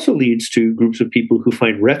 But it also leads to groups of people who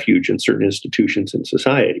find refuge in certain institutions in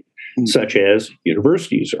society, such as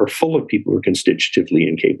universities are full of people who are constitutively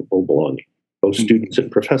incapable of belonging, both students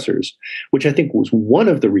and professors, which I think was one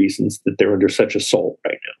of the reasons that they're under such assault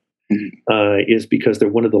right now, is because they're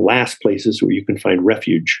one of the last places where you can find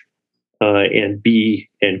refuge and be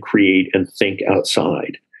and create and think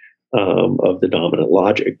outside of the dominant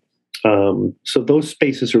logic. So those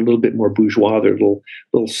spaces are a little bit more bourgeois. They're little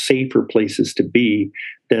safer places to be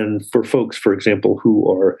than for folks, for example, who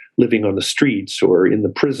are living on the streets or in the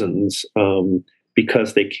prisons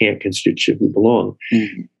because they can't constitutively belong.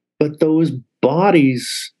 Mm-hmm. But those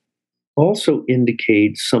bodies also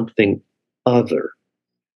indicate something other,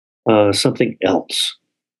 something else,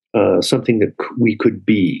 something that we could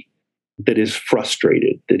be, that is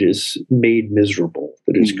frustrated, that is made miserable,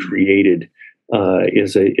 that is created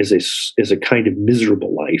is a kind of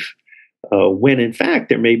miserable life. When in fact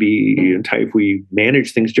there may be, if we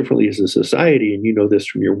manage things differently as a society, and you know this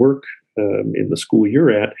from your work in the school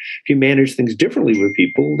you're at, if you manage things differently with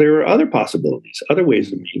people, there are other possibilities, other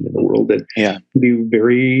ways of being in the world that can be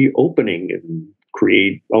very opening and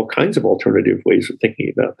create all kinds of alternative ways of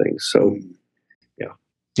thinking about things. So,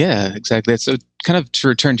 yeah, exactly. So kind of to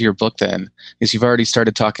return to your book then, is you've already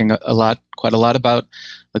started talking quite a lot about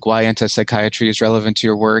like why anti-psychiatry is relevant to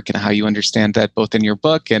your work and how you understand that both in your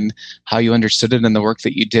book and how you understood it in the work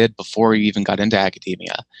that you did before you even got into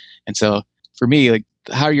academia. And so for me, like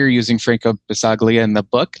how you're using Franco Basaglia in the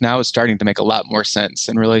book now is starting to make a lot more sense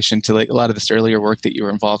in relation to like a lot of this earlier work that you were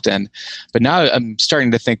involved in. But now I'm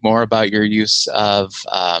starting to think more about your use of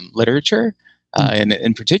literature and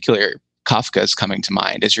in particular, Kafka is coming to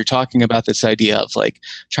mind as you're talking about this idea of like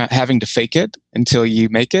having to fake it until you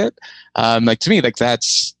make it. Like to me, like that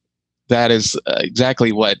is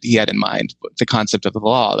exactly what he had in mind. The concept of the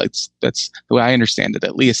law. That's the way I understand it.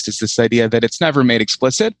 At least is this idea that it's never made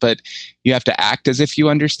explicit, but you have to act as if you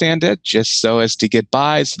understand it, just so as to get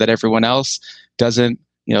by, so that everyone else doesn't,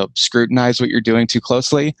 scrutinize what you're doing too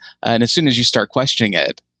closely. And as soon as you start questioning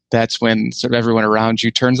it, that's when sort of everyone around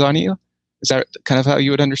you turns on you. Is that kind of how you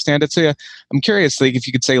would understand it? So yeah, I'm curious, like, if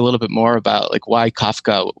you could say a little bit more about like why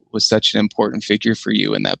Kafka was such an important figure for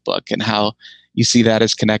you in that book and how you see that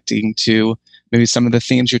as connecting to maybe some of the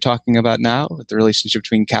themes you're talking about now, with the relationship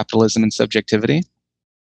between capitalism and subjectivity.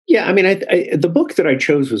 Yeah, I mean, the book that I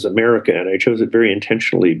chose was America, and I chose it very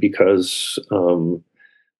intentionally because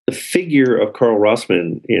the figure of Karl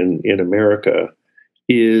Rossmann in America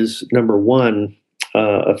is, number one,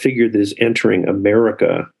 a figure that is entering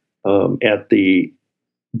America at the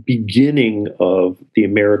beginning of the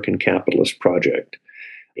American capitalist project,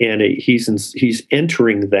 and he's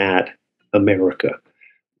entering that America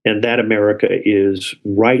And that America is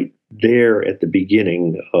right there at the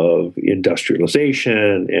beginning of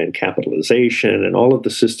industrialization and capitalization, and all of the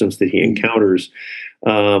systems that he encounters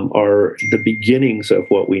are the beginnings of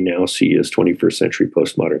what we now see as 21st century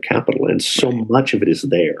postmodern capital. And so much of it is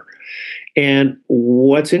there. And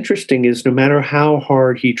what's interesting is no matter how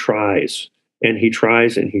hard he tries, and he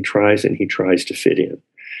tries and he tries and he tries to fit in,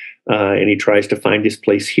 and he tries to find his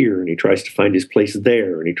place here, and he tries to find his place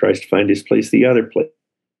there, and he tries to find his place the other place,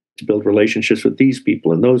 to build relationships with these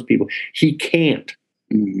people and those people. He can't.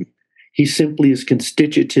 He simply is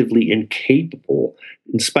constitutively incapable.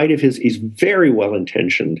 In spite of he's very well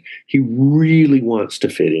intentioned. He really wants to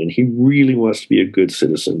fit in. He really wants to be a good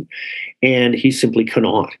citizen. And he simply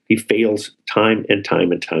cannot. He fails time and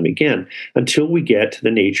time and time again until we get to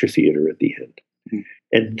the nature theater at the end.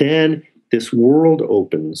 And then this world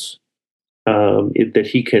opens that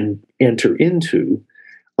he can enter into.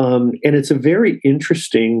 And it's a very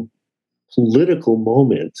interesting political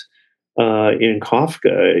moment in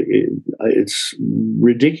Kafka. It's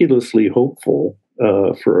ridiculously hopeful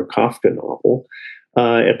for a Kafka novel.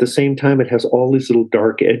 At the same time, it has all these little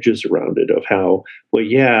dark edges around it of how, well,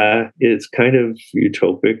 yeah, it's kind of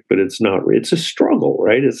utopic, but it's not. It's a struggle,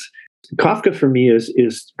 right? Kafka for me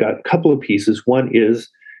is got a couple of pieces. One is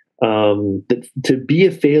that to be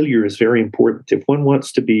a failure is very important. If one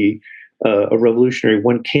wants to be a revolutionary,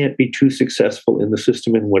 one can't be too successful in the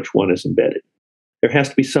system in which one is embedded. There has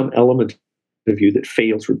to be some element of you that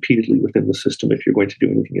fails repeatedly within the system if you're going to do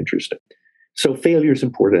anything interesting. So failure is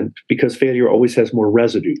important because failure always has more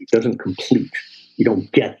residue. It doesn't complete. You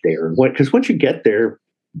don't get there. Because once you get there,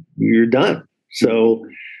 you're done. So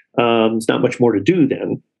there's not much more to do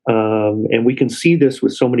then. And we can see this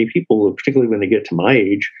with so many people, particularly when they get to my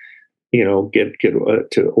age, get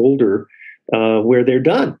to older, where they're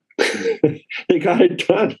done. They got it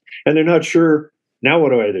done, and they're not sure, now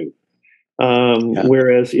what do I do?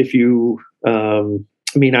 Whereas if you,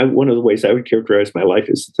 one of the ways I would characterize my life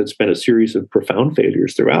is that it's been a series of profound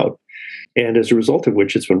failures throughout. And as a result of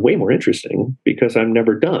which, it's been way more interesting because I'm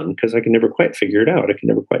never done, because I can never quite figure it out. I can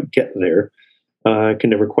never quite get there. I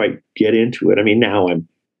can never quite get into it. I mean, now I'm,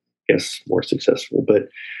 I guess, more successful,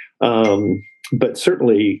 but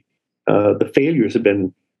certainly the failures have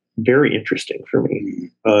been very interesting for me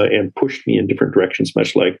and pushed me in different directions,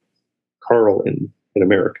 much like Carl in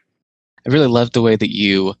America. I really loved the way that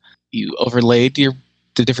you overlaid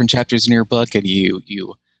the different chapters in your book, and you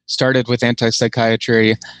started with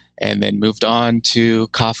anti-psychiatry and then moved on to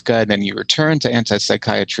Kafka, and then you returned to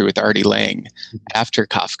anti-psychiatry with Artie Lange after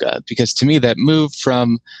Kafka. Because to me, that move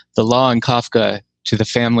from the law in Kafka to the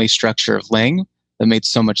family structure of Lange, that made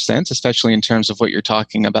so much sense, especially in terms of what you're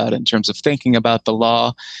talking about, in terms of thinking about the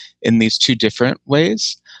law in these two different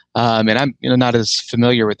ways. And I'm not as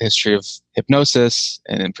familiar with the history of hypnosis,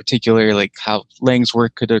 and in particular, like how Lange's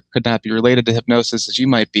work could not be related to hypnosis as you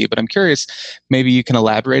might be. But I'm curious, maybe you can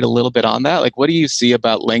elaborate a little bit on that. Like, what do you see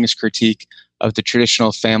about Lange's critique of the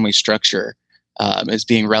traditional family structure as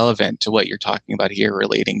being relevant to what you're talking about here,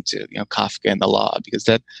 relating to Kafka and the law? Because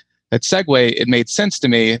that segue, it made sense to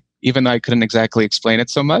me, even though I couldn't exactly explain it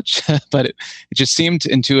so much, but it just seemed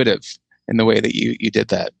intuitive in the way that you did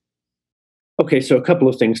that. Okay, so a couple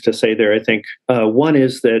of things to say there. I think one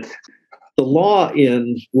is that the law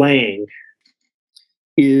in Lange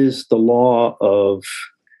is the law of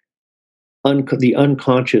the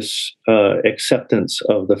unconscious acceptance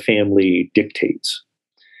of the family dictates.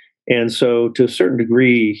 And so to a certain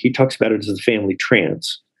degree, he talks about it as the family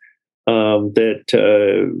trance, that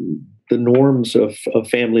the norms of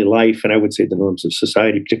family life, and I would say the norms of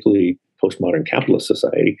society, particularly postmodern capitalist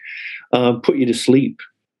society, put you to sleep.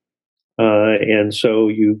 And so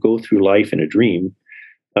you go through life in a dream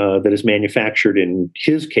that is manufactured, in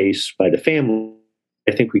his case, by the family.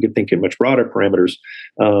 I think we could think in much broader parameters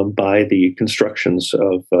by the constructions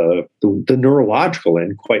of the neurological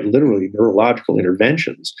and quite literally neurological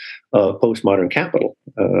interventions of postmodern capital.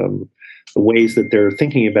 The ways that they're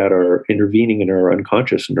thinking about are intervening in our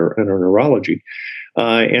unconscious and our neurology.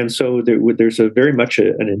 And so there's a very much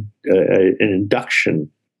an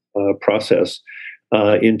induction process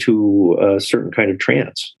into a certain kind of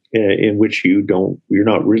trance in which you're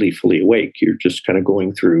not really fully awake. You're just kind of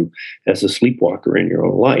going through as a sleepwalker in your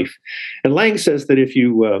own life. And Lange says that if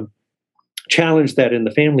you challenge that in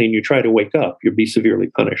the family and you try to wake up, you'll be severely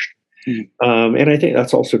punished. And I think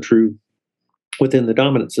that's also true within the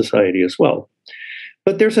dominant society as well.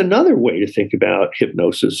 But there's another way to think about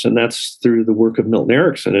hypnosis, and that's through the work of Milton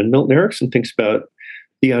Erickson. And Milton Erickson thinks about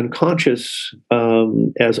the unconscious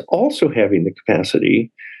as also having the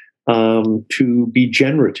capacity to be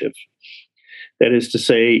generative. That is to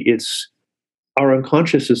say, it's our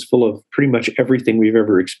unconscious is full of pretty much everything we've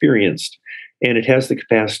ever experienced. And it has the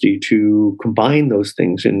capacity to combine those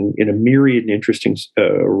things in a myriad and interesting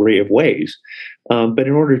array of ways. But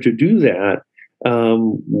in order to do that,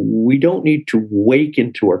 we don't need to wake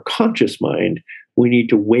into our conscious mind. We need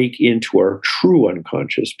to wake into our true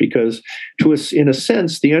unconscious, because to us, in a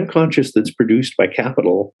sense, the unconscious that's produced by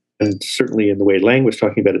capital, and certainly in the way Lang was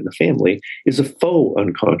talking about it in the family, is a faux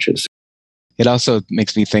unconscious. It also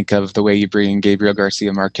makes me think of the way you bring Gabriel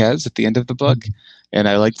Garcia Marquez at the end of the book. And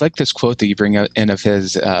I like this quote that you bring in of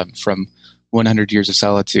his from 100 Years of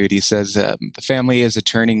Solitude. He says, the family is a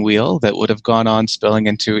turning wheel that would have gone on spilling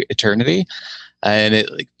into eternity. And it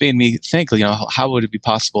made me think, how would it be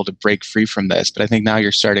possible to break free from this? But I think now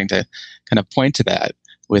you're starting to kind of point to that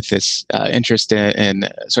with this interest in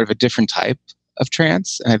sort of a different type of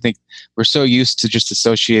trance. And I think we're so used to just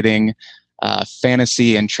associating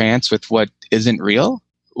fantasy and trance with what isn't real,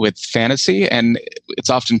 with fantasy, and it's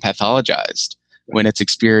often pathologized when it's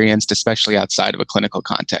experienced, especially outside of a clinical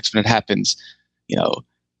context. When it happens,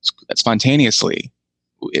 spontaneously,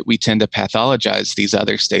 we tend to pathologize these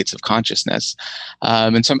other states of consciousness.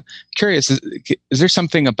 And so I'm curious, is there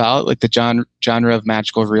something about the genre of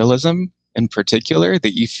magical realism in particular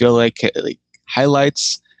that you feel like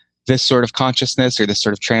highlights this sort of consciousness or this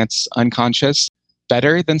sort of trance unconscious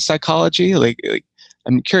better than psychology?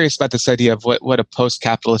 I'm curious about this idea of what a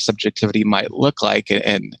post-capitalist subjectivity might look like,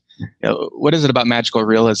 and what is it about magical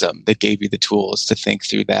realism that gave you the tools to think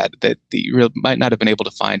through that you might not have been able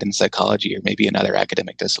to find in psychology or maybe another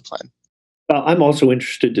academic discipline? I'm also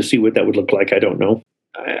interested to see what that would look like. I don't know.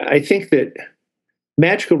 I think that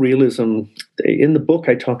magical realism, in the book,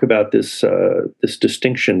 I talk about this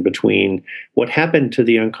distinction between what happened to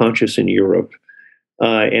the unconscious in Europe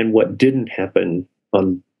and what didn't happen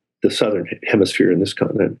on the southern hemisphere in this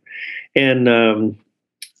continent. And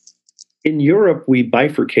in Europe, we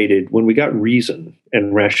bifurcated when we got reason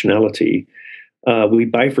and rationality. We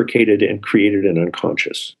bifurcated and created an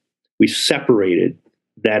unconscious. We separated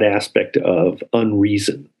that aspect of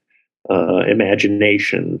unreason,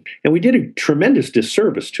 imagination, and we did a tremendous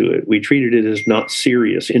disservice to it. We treated it as not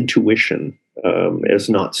serious, intuition as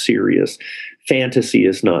not serious, fantasy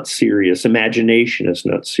is not serious, imagination is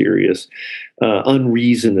not serious,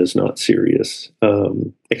 unreason is not serious,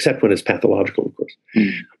 except when it's pathological, of course.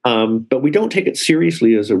 But we don't take it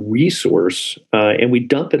seriously as a resource, and we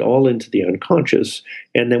dump it all into the unconscious,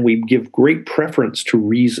 and then we give great preference to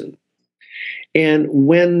reason. And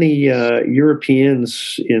when the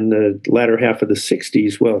Europeans in the latter half of the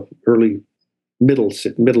 60s, middle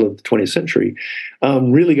of the 20th century,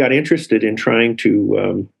 really got interested in trying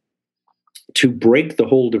to break the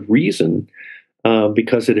hold of reason,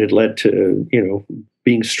 because it had led to,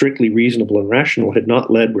 being strictly reasonable and rational had not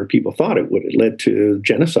led where people thought it would. It led to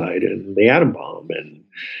genocide and the atom bomb and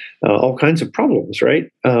all kinds of problems,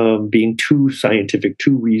 right? Being too scientific,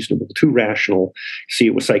 too reasonable, too rational. You see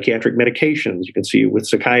it with psychiatric medications. You can see it with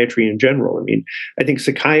psychiatry in general. I mean, I think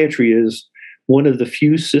psychiatry is one of the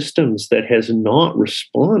few systems that has not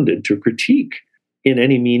responded to critique in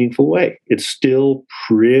any meaningful way. It's still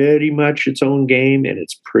pretty much its own game, and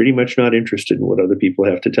it's pretty much not interested in what other people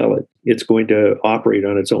have to tell it. It's going to operate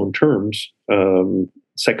on its own terms.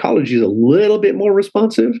 Psychology is a little bit more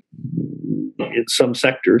responsive in some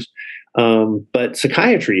sectors, but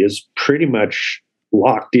psychiatry is pretty much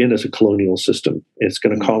locked in as a colonial system. It's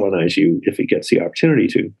going to colonize you if it gets the opportunity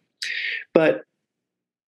to. But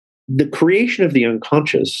the creation of the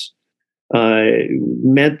unconscious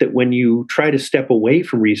meant that when you try to step away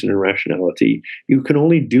from reason and rationality, you can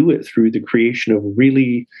only do it through the creation of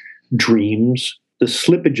really dreams, the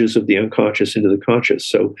slippages of the unconscious into the conscious.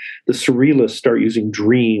 So the surrealists start using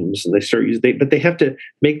dreams, and but they have to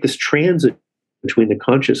make this transit between the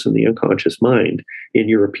conscious and the unconscious mind in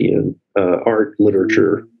European art,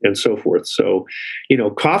 literature, and so forth. So,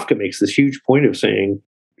 Kafka makes this huge point of saying,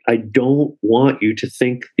 I don't want you to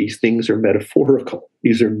think these things are metaphorical.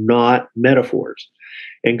 These are not metaphors.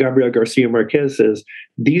 And Gabriel Garcia Marquez says,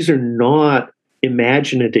 these are not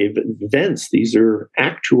imaginative events. These are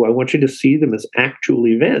actual. I want you to see them as actual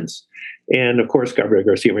events. And of course, Gabriel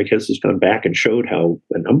Garcia Marquez has gone back and showed how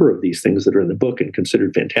a number of these things that are in the book and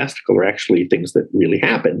considered fantastical are actually things that really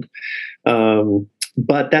happened.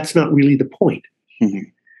 But that's not really the point. Mm-hmm.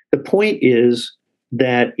 The point is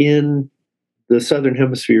that in the Southern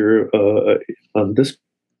Hemisphere,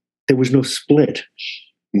 there was no split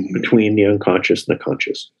between the unconscious and the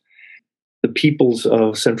conscious. The peoples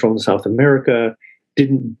of Central and South America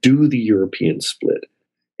didn't do the European split.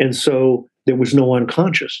 And so there was no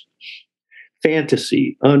unconscious.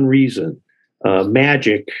 Fantasy, unreason,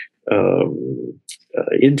 magic,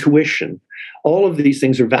 intuition. All of these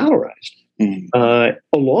things are valorized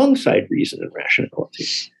alongside reason and rationality.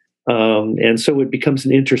 And so it becomes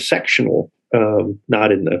an intersectional,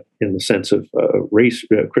 not in the sense of race,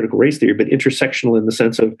 critical race theory, but intersectional in the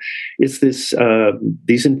sense of it's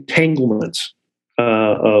these entanglements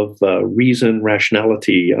of reason,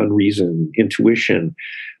 rationality, unreason, intuition.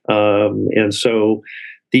 And so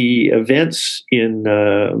the events in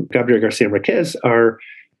Gabriel Garcia Marquez are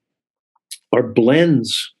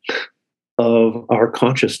blends of our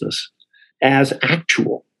consciousness as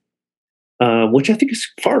actual, which I think is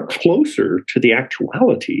far closer to the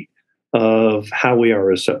actuality of how we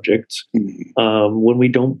are as subjects when we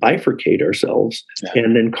don't bifurcate ourselves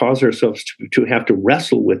and then cause ourselves to have to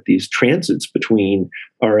wrestle with these transits between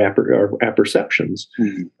our apperceptions.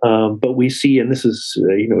 But we see, and this is,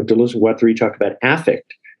 Deleuze and Guattari talk about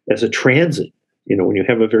affect as a transit. When you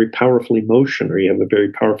have a very powerful emotion or you have a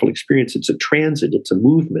very powerful experience, it's a transit, it's a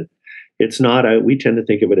movement. It's not we tend to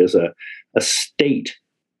think of it as a state,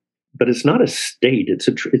 but it's not a state,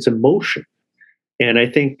 it's emotion. And I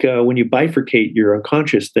think when you bifurcate your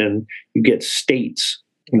unconscious, then you get states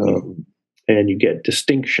and you get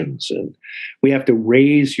distinctions. And we have to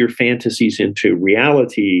raise your fantasies into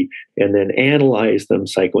reality and then analyze them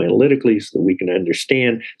psychoanalytically so that we can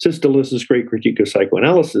understand. Since Deleuze's great critique of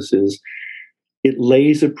psychoanalysis is it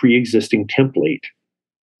lays a pre-existing template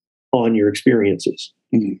on your experiences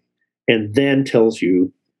and then tells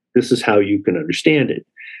you this is how you can understand it.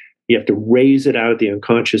 You have to raise it out of the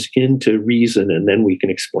unconscious into reason, and then we can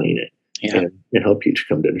explain it and help you to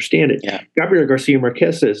come to understand it. Yeah. Gabriel Garcia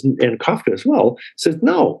Marquez says, and Kafka as well, says,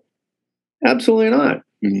 no, absolutely not.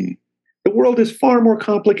 The world is far more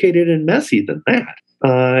complicated and messy than that.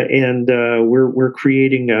 And we're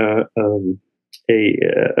creating a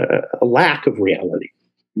lack of reality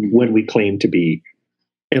when we claim to be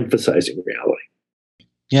emphasizing reality.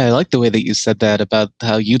 Yeah, I like the way that you said that about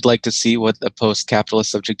how you'd like to see what a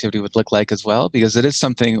post-capitalist subjectivity would look like as well, because it is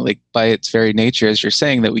something like by its very nature, as you're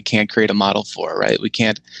saying, that we can't create a model for, right? We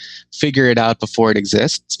can't figure it out before it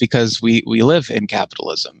exists because we live in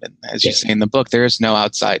capitalism. And as you say in the book, there is no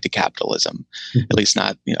outside to capitalism, at least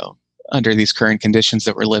not, under these current conditions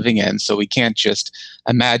that we're living in. So we can't just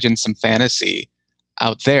imagine some fantasy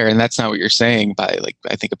out there. And that's not what you're saying by,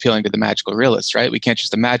 I think, appealing to the magical realist, right? We can't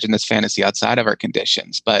just imagine this fantasy outside of our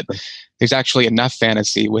conditions, but there's actually enough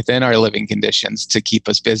fantasy within our living conditions to keep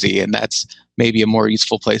us busy. And that's maybe a more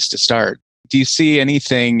useful place to start. Do you see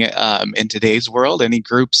anything in today's world, any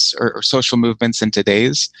groups or social movements in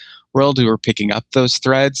today's world who are picking up those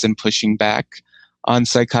threads and pushing back on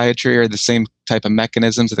psychiatry, or the same type of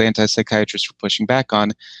mechanisms that the anti-psychiatrists are pushing back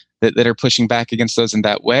on, that are pushing back against those in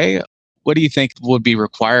that way? What do you think would be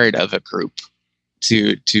required of a group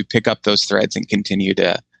to pick up those threads and continue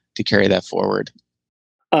to carry that forward?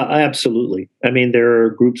 Absolutely. I mean, there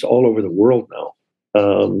are groups all over the world now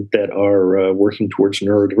that are working towards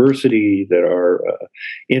neurodiversity, that are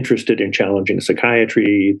interested in challenging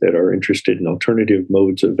psychiatry, that are interested in alternative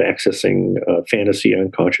modes of accessing fantasy,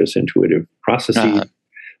 unconscious, intuitive processes.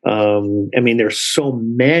 I mean, there's so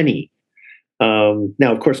many.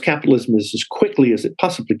 Now, of course, capitalism is as quickly as it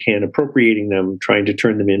possibly can appropriating them, trying to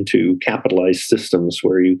turn them into capitalized systems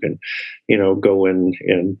where you can, go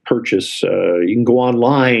and purchase. You can go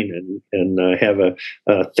online and have a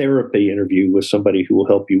therapy interview with somebody who will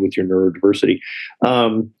help you with your neurodiversity.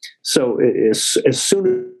 So as soon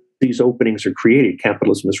as these openings are created,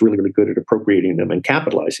 capitalism is really, really good at appropriating them and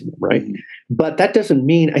capitalizing them, right? But that doesn't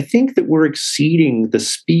mean, I think that we're exceeding the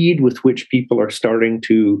speed with which people are starting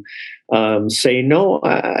to say, no,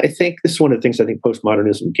 I think this is one of the things I think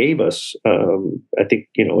postmodernism gave us. I think,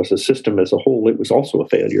 as a system as a whole, it was also a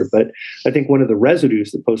failure. But I think one of the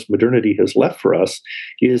residues that postmodernity has left for us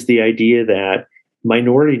is the idea that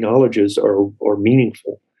minority knowledges are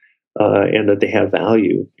meaningful. And that they have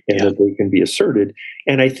value and that they can be asserted.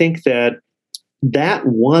 And I think that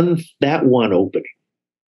one opening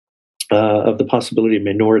of the possibility of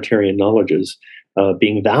minoritarian knowledges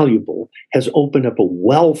being valuable has opened up a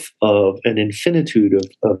wealth of an infinitude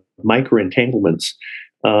of micro entanglements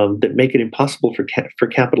that make it impossible for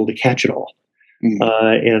capital to catch it all.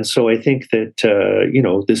 And so I think that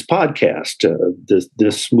this podcast,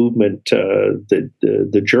 this movement,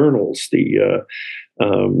 the journals, the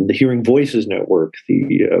Hearing Voices Network,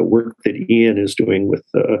 the work that Ian is doing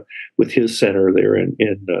with his center there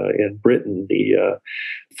in Britain, the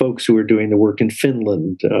folks who are doing the work in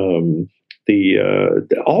Finland, all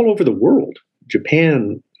over the world,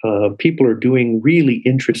 Japan. People are doing really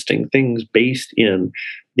interesting things based in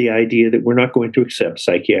the idea that we're not going to accept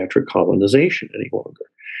psychiatric colonization any longer.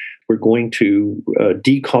 we're going to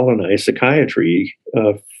decolonize psychiatry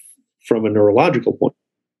from a neurological point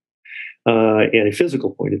and a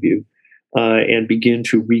physical point of view, and begin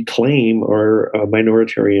to reclaim our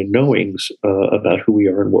minoritarian knowings about who we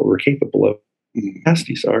are and what we're capable of,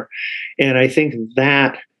 capacities are. And I think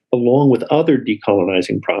that, along with other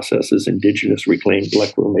decolonizing processes, indigenous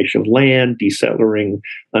reclamation of land, desettlering,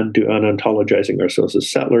 unontologizing ourselves as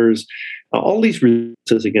settlers, all these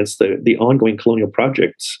resistance against the ongoing colonial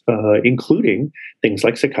projects, including things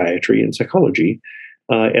like psychiatry and psychology,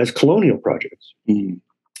 as colonial projects.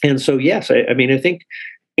 And so, yes, I mean, I think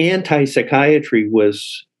anti-psychiatry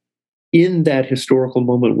was in that historical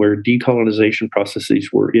moment where decolonization processes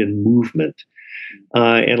were in movement.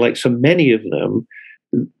 And like so many of them,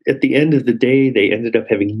 at the end of the day, they ended up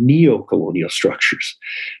having neo-colonial structures.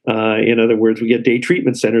 In other words, we get day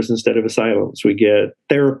treatment centers instead of asylums. We get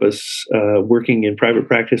therapists working in private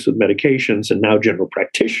practice with medications, and now general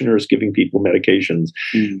practitioners giving people medications.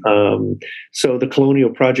 So the colonial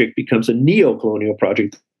project becomes a neo-colonial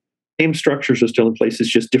project. Same structures are still in place. It's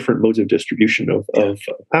just different modes of distribution of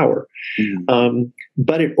power.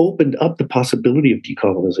 But it opened up the possibility of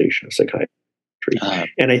decolonization of psychiatry.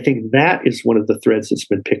 And I think that is one of the threads that's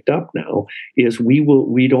been picked up now, is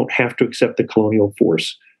we don't have to accept the colonial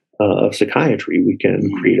force of psychiatry. We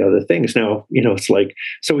can create other things. Now, it's like,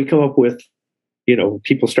 so we come up with,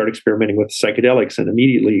 people start experimenting with psychedelics, and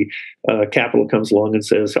immediately capital comes along and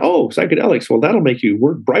says, oh, psychedelics, well, that'll make you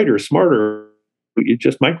work brighter, smarter. You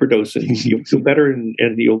just microdose and you'll feel better, and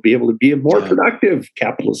you'll be able to be a more productive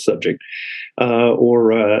capitalist subject.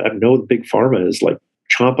 Or I know the big pharma is like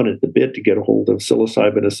chomping at the bit to get a hold of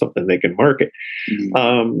psilocybin as something they can market.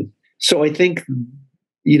 So I think,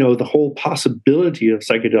 the whole possibility of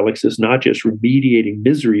psychedelics is not just remediating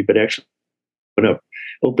misery, but actually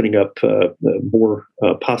opening up more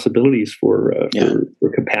possibilities for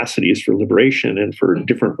capacities for liberation and for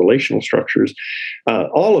different relational structures.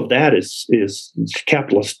 All of that is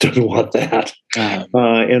capitalists don't want that.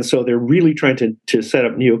 And so they're really trying to set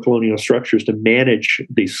up neo-colonial structures to manage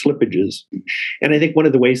these slippages. And I think one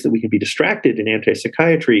of the ways that we can be distracted in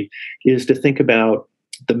anti-psychiatry is to think about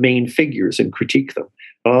the main figures and critique them.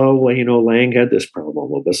 Oh, well, Lang had this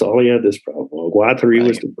problem. Well, Basali had this problem. Well, Guattari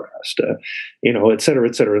was depressed, et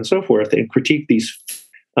cetera, and so forth, and critique these,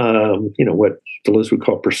 what Deleuze would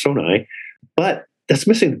call personae. But that's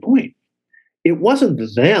missing the point. It wasn't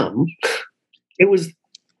them. It was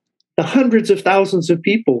the hundreds of thousands of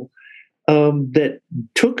people that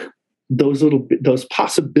took those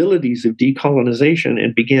possibilities of decolonization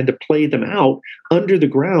and began to play them out under the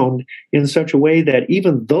ground in such a way that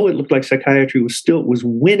even though it looked like psychiatry was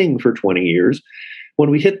winning for 20 years, when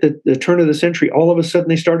we hit the turn of the century, all of a sudden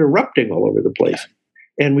they started erupting all over the place.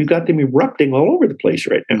 And we've got them erupting all over the place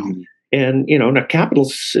right now. And, now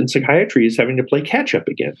capitalists in psychiatry is having to play catch up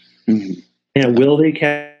again. And will they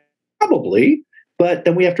catch? Probably. But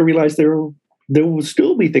then we have to realize there will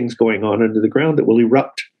still be things going on under the ground that will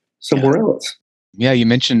erupt somewhere else. Yeah, you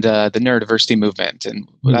mentioned the neurodiversity movement. And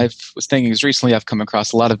what I was thinking is recently I've come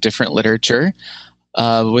across a lot of different literature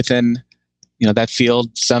within that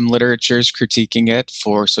field. Some literature is critiquing it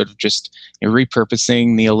for sort of just repurposing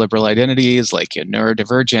neoliberal identities like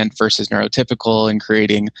neurodivergent versus neurotypical, and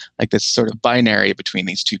creating like this sort of binary between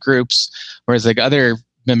these two groups. Whereas like other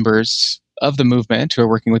members of the movement who are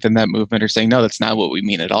working within that movement are saying, no, that's not what we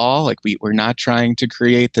mean at all. Like we're not trying to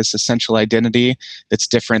create this essential identity that's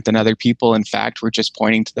different than other people. In fact, we're just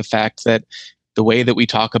pointing to the fact that the way that we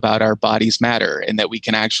talk about our bodies matter, and that we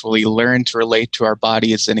can actually learn to relate to our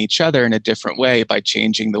bodies and each other in a different way by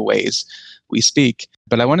changing the ways we speak.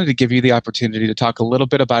 But I wanted to give you the opportunity to talk a little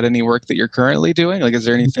bit about any work that you're currently doing. Like, is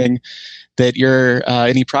there anything that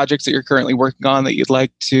any projects that you're currently working on that you'd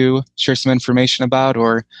like to share some information about,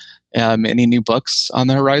 or any new books on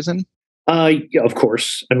the horizon? Yeah, of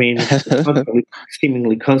course. I mean,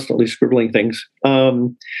 seemingly constantly scribbling things.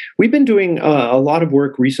 We've been doing a lot of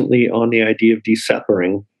work recently on the idea of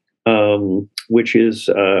desettlering, which is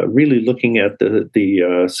really looking at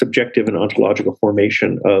the subjective and ontological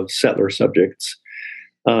formation of settler subjects.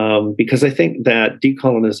 Because I think that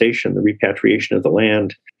decolonization, the repatriation of the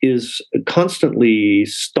land, is constantly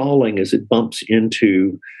stalling as it bumps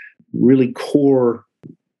into really core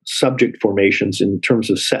subject formations in terms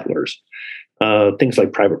of settlers. Things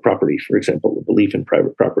like private property, for example, the belief in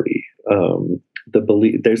private property.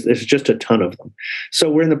 There's just a ton of them.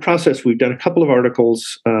 So we're in the process. We've done a couple of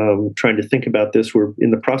articles trying to think about this. We're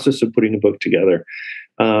in the process of putting a book together,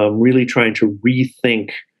 really trying to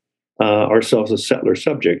rethink ourselves as settler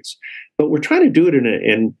subjects. But we're trying to do it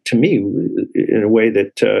in a way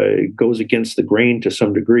that goes against the grain to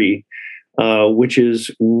some degree. which is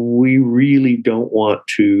we really don't want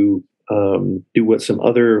to do what some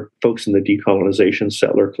other folks in the decolonization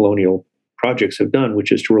settler colonial projects have done,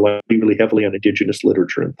 which is to rely really heavily on indigenous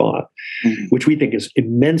literature and thought, which we think is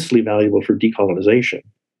immensely valuable for decolonization.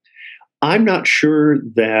 I'm not sure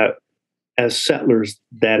that as settlers,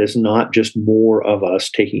 that is not just more of us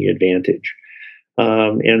taking advantage.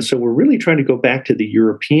 And so we're really trying to go back to the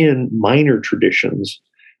European minor traditions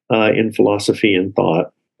in philosophy and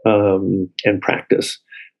thought and practice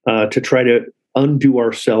to try to undo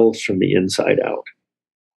ourselves from the inside out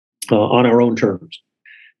on our own terms.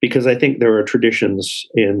 Because I think there are traditions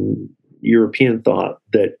in European thought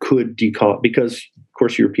that could because, of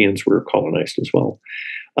course, Europeans were colonized as well.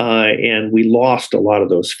 And we lost a lot of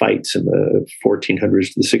those fights in the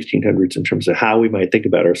 1400s to the 1600s in terms of how we might think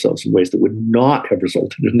about ourselves in ways that would not have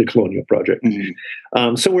resulted in the colonial project.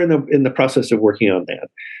 So we're in the process of working on that.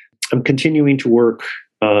 I'm continuing to work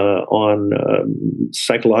on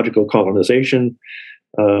psychological colonization.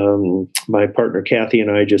 My partner Kathy and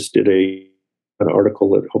I just did an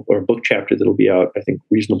article or a book chapter that'll be out, I think,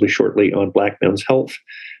 reasonably shortly on Black men's health.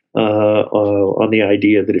 On the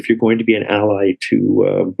idea that if you're going to be an ally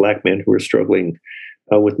to Black men who are struggling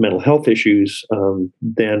with mental health issues,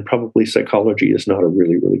 then probably psychology is not a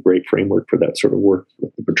really, really great framework for that sort of work.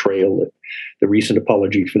 With the betrayal that the recent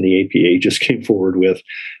apology from the APA just came forward with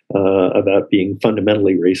about being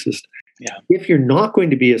fundamentally racist. Yeah. If you're not going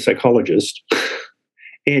to be a psychologist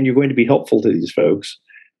and you're going to be helpful to these folks,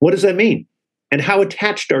 what does that mean? And how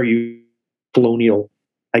attached are you to colonial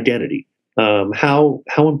identity? How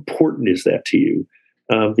important is that to you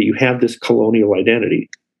that you have this colonial identity?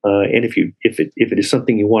 And if it is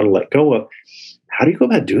something you want to let go of, how do you go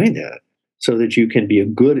about doing that so that you can be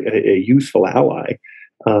a useful ally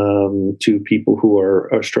to people who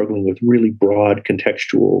are struggling with really broad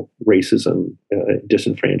contextual racism,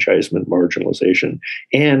 disenfranchisement, marginalization,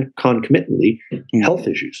 and concomitantly health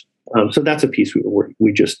issues? So that's a piece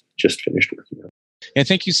we just finished working on. And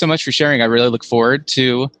thank you so much for sharing. I really look forward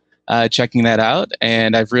to checking that out,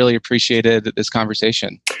 and I've really appreciated this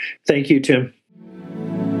conversation. Thank you, Tim.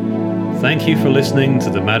 Thank you for listening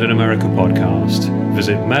to the Mad in America podcast.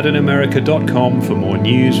 Visit madinamerica.com for more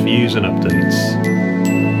news, views, and updates.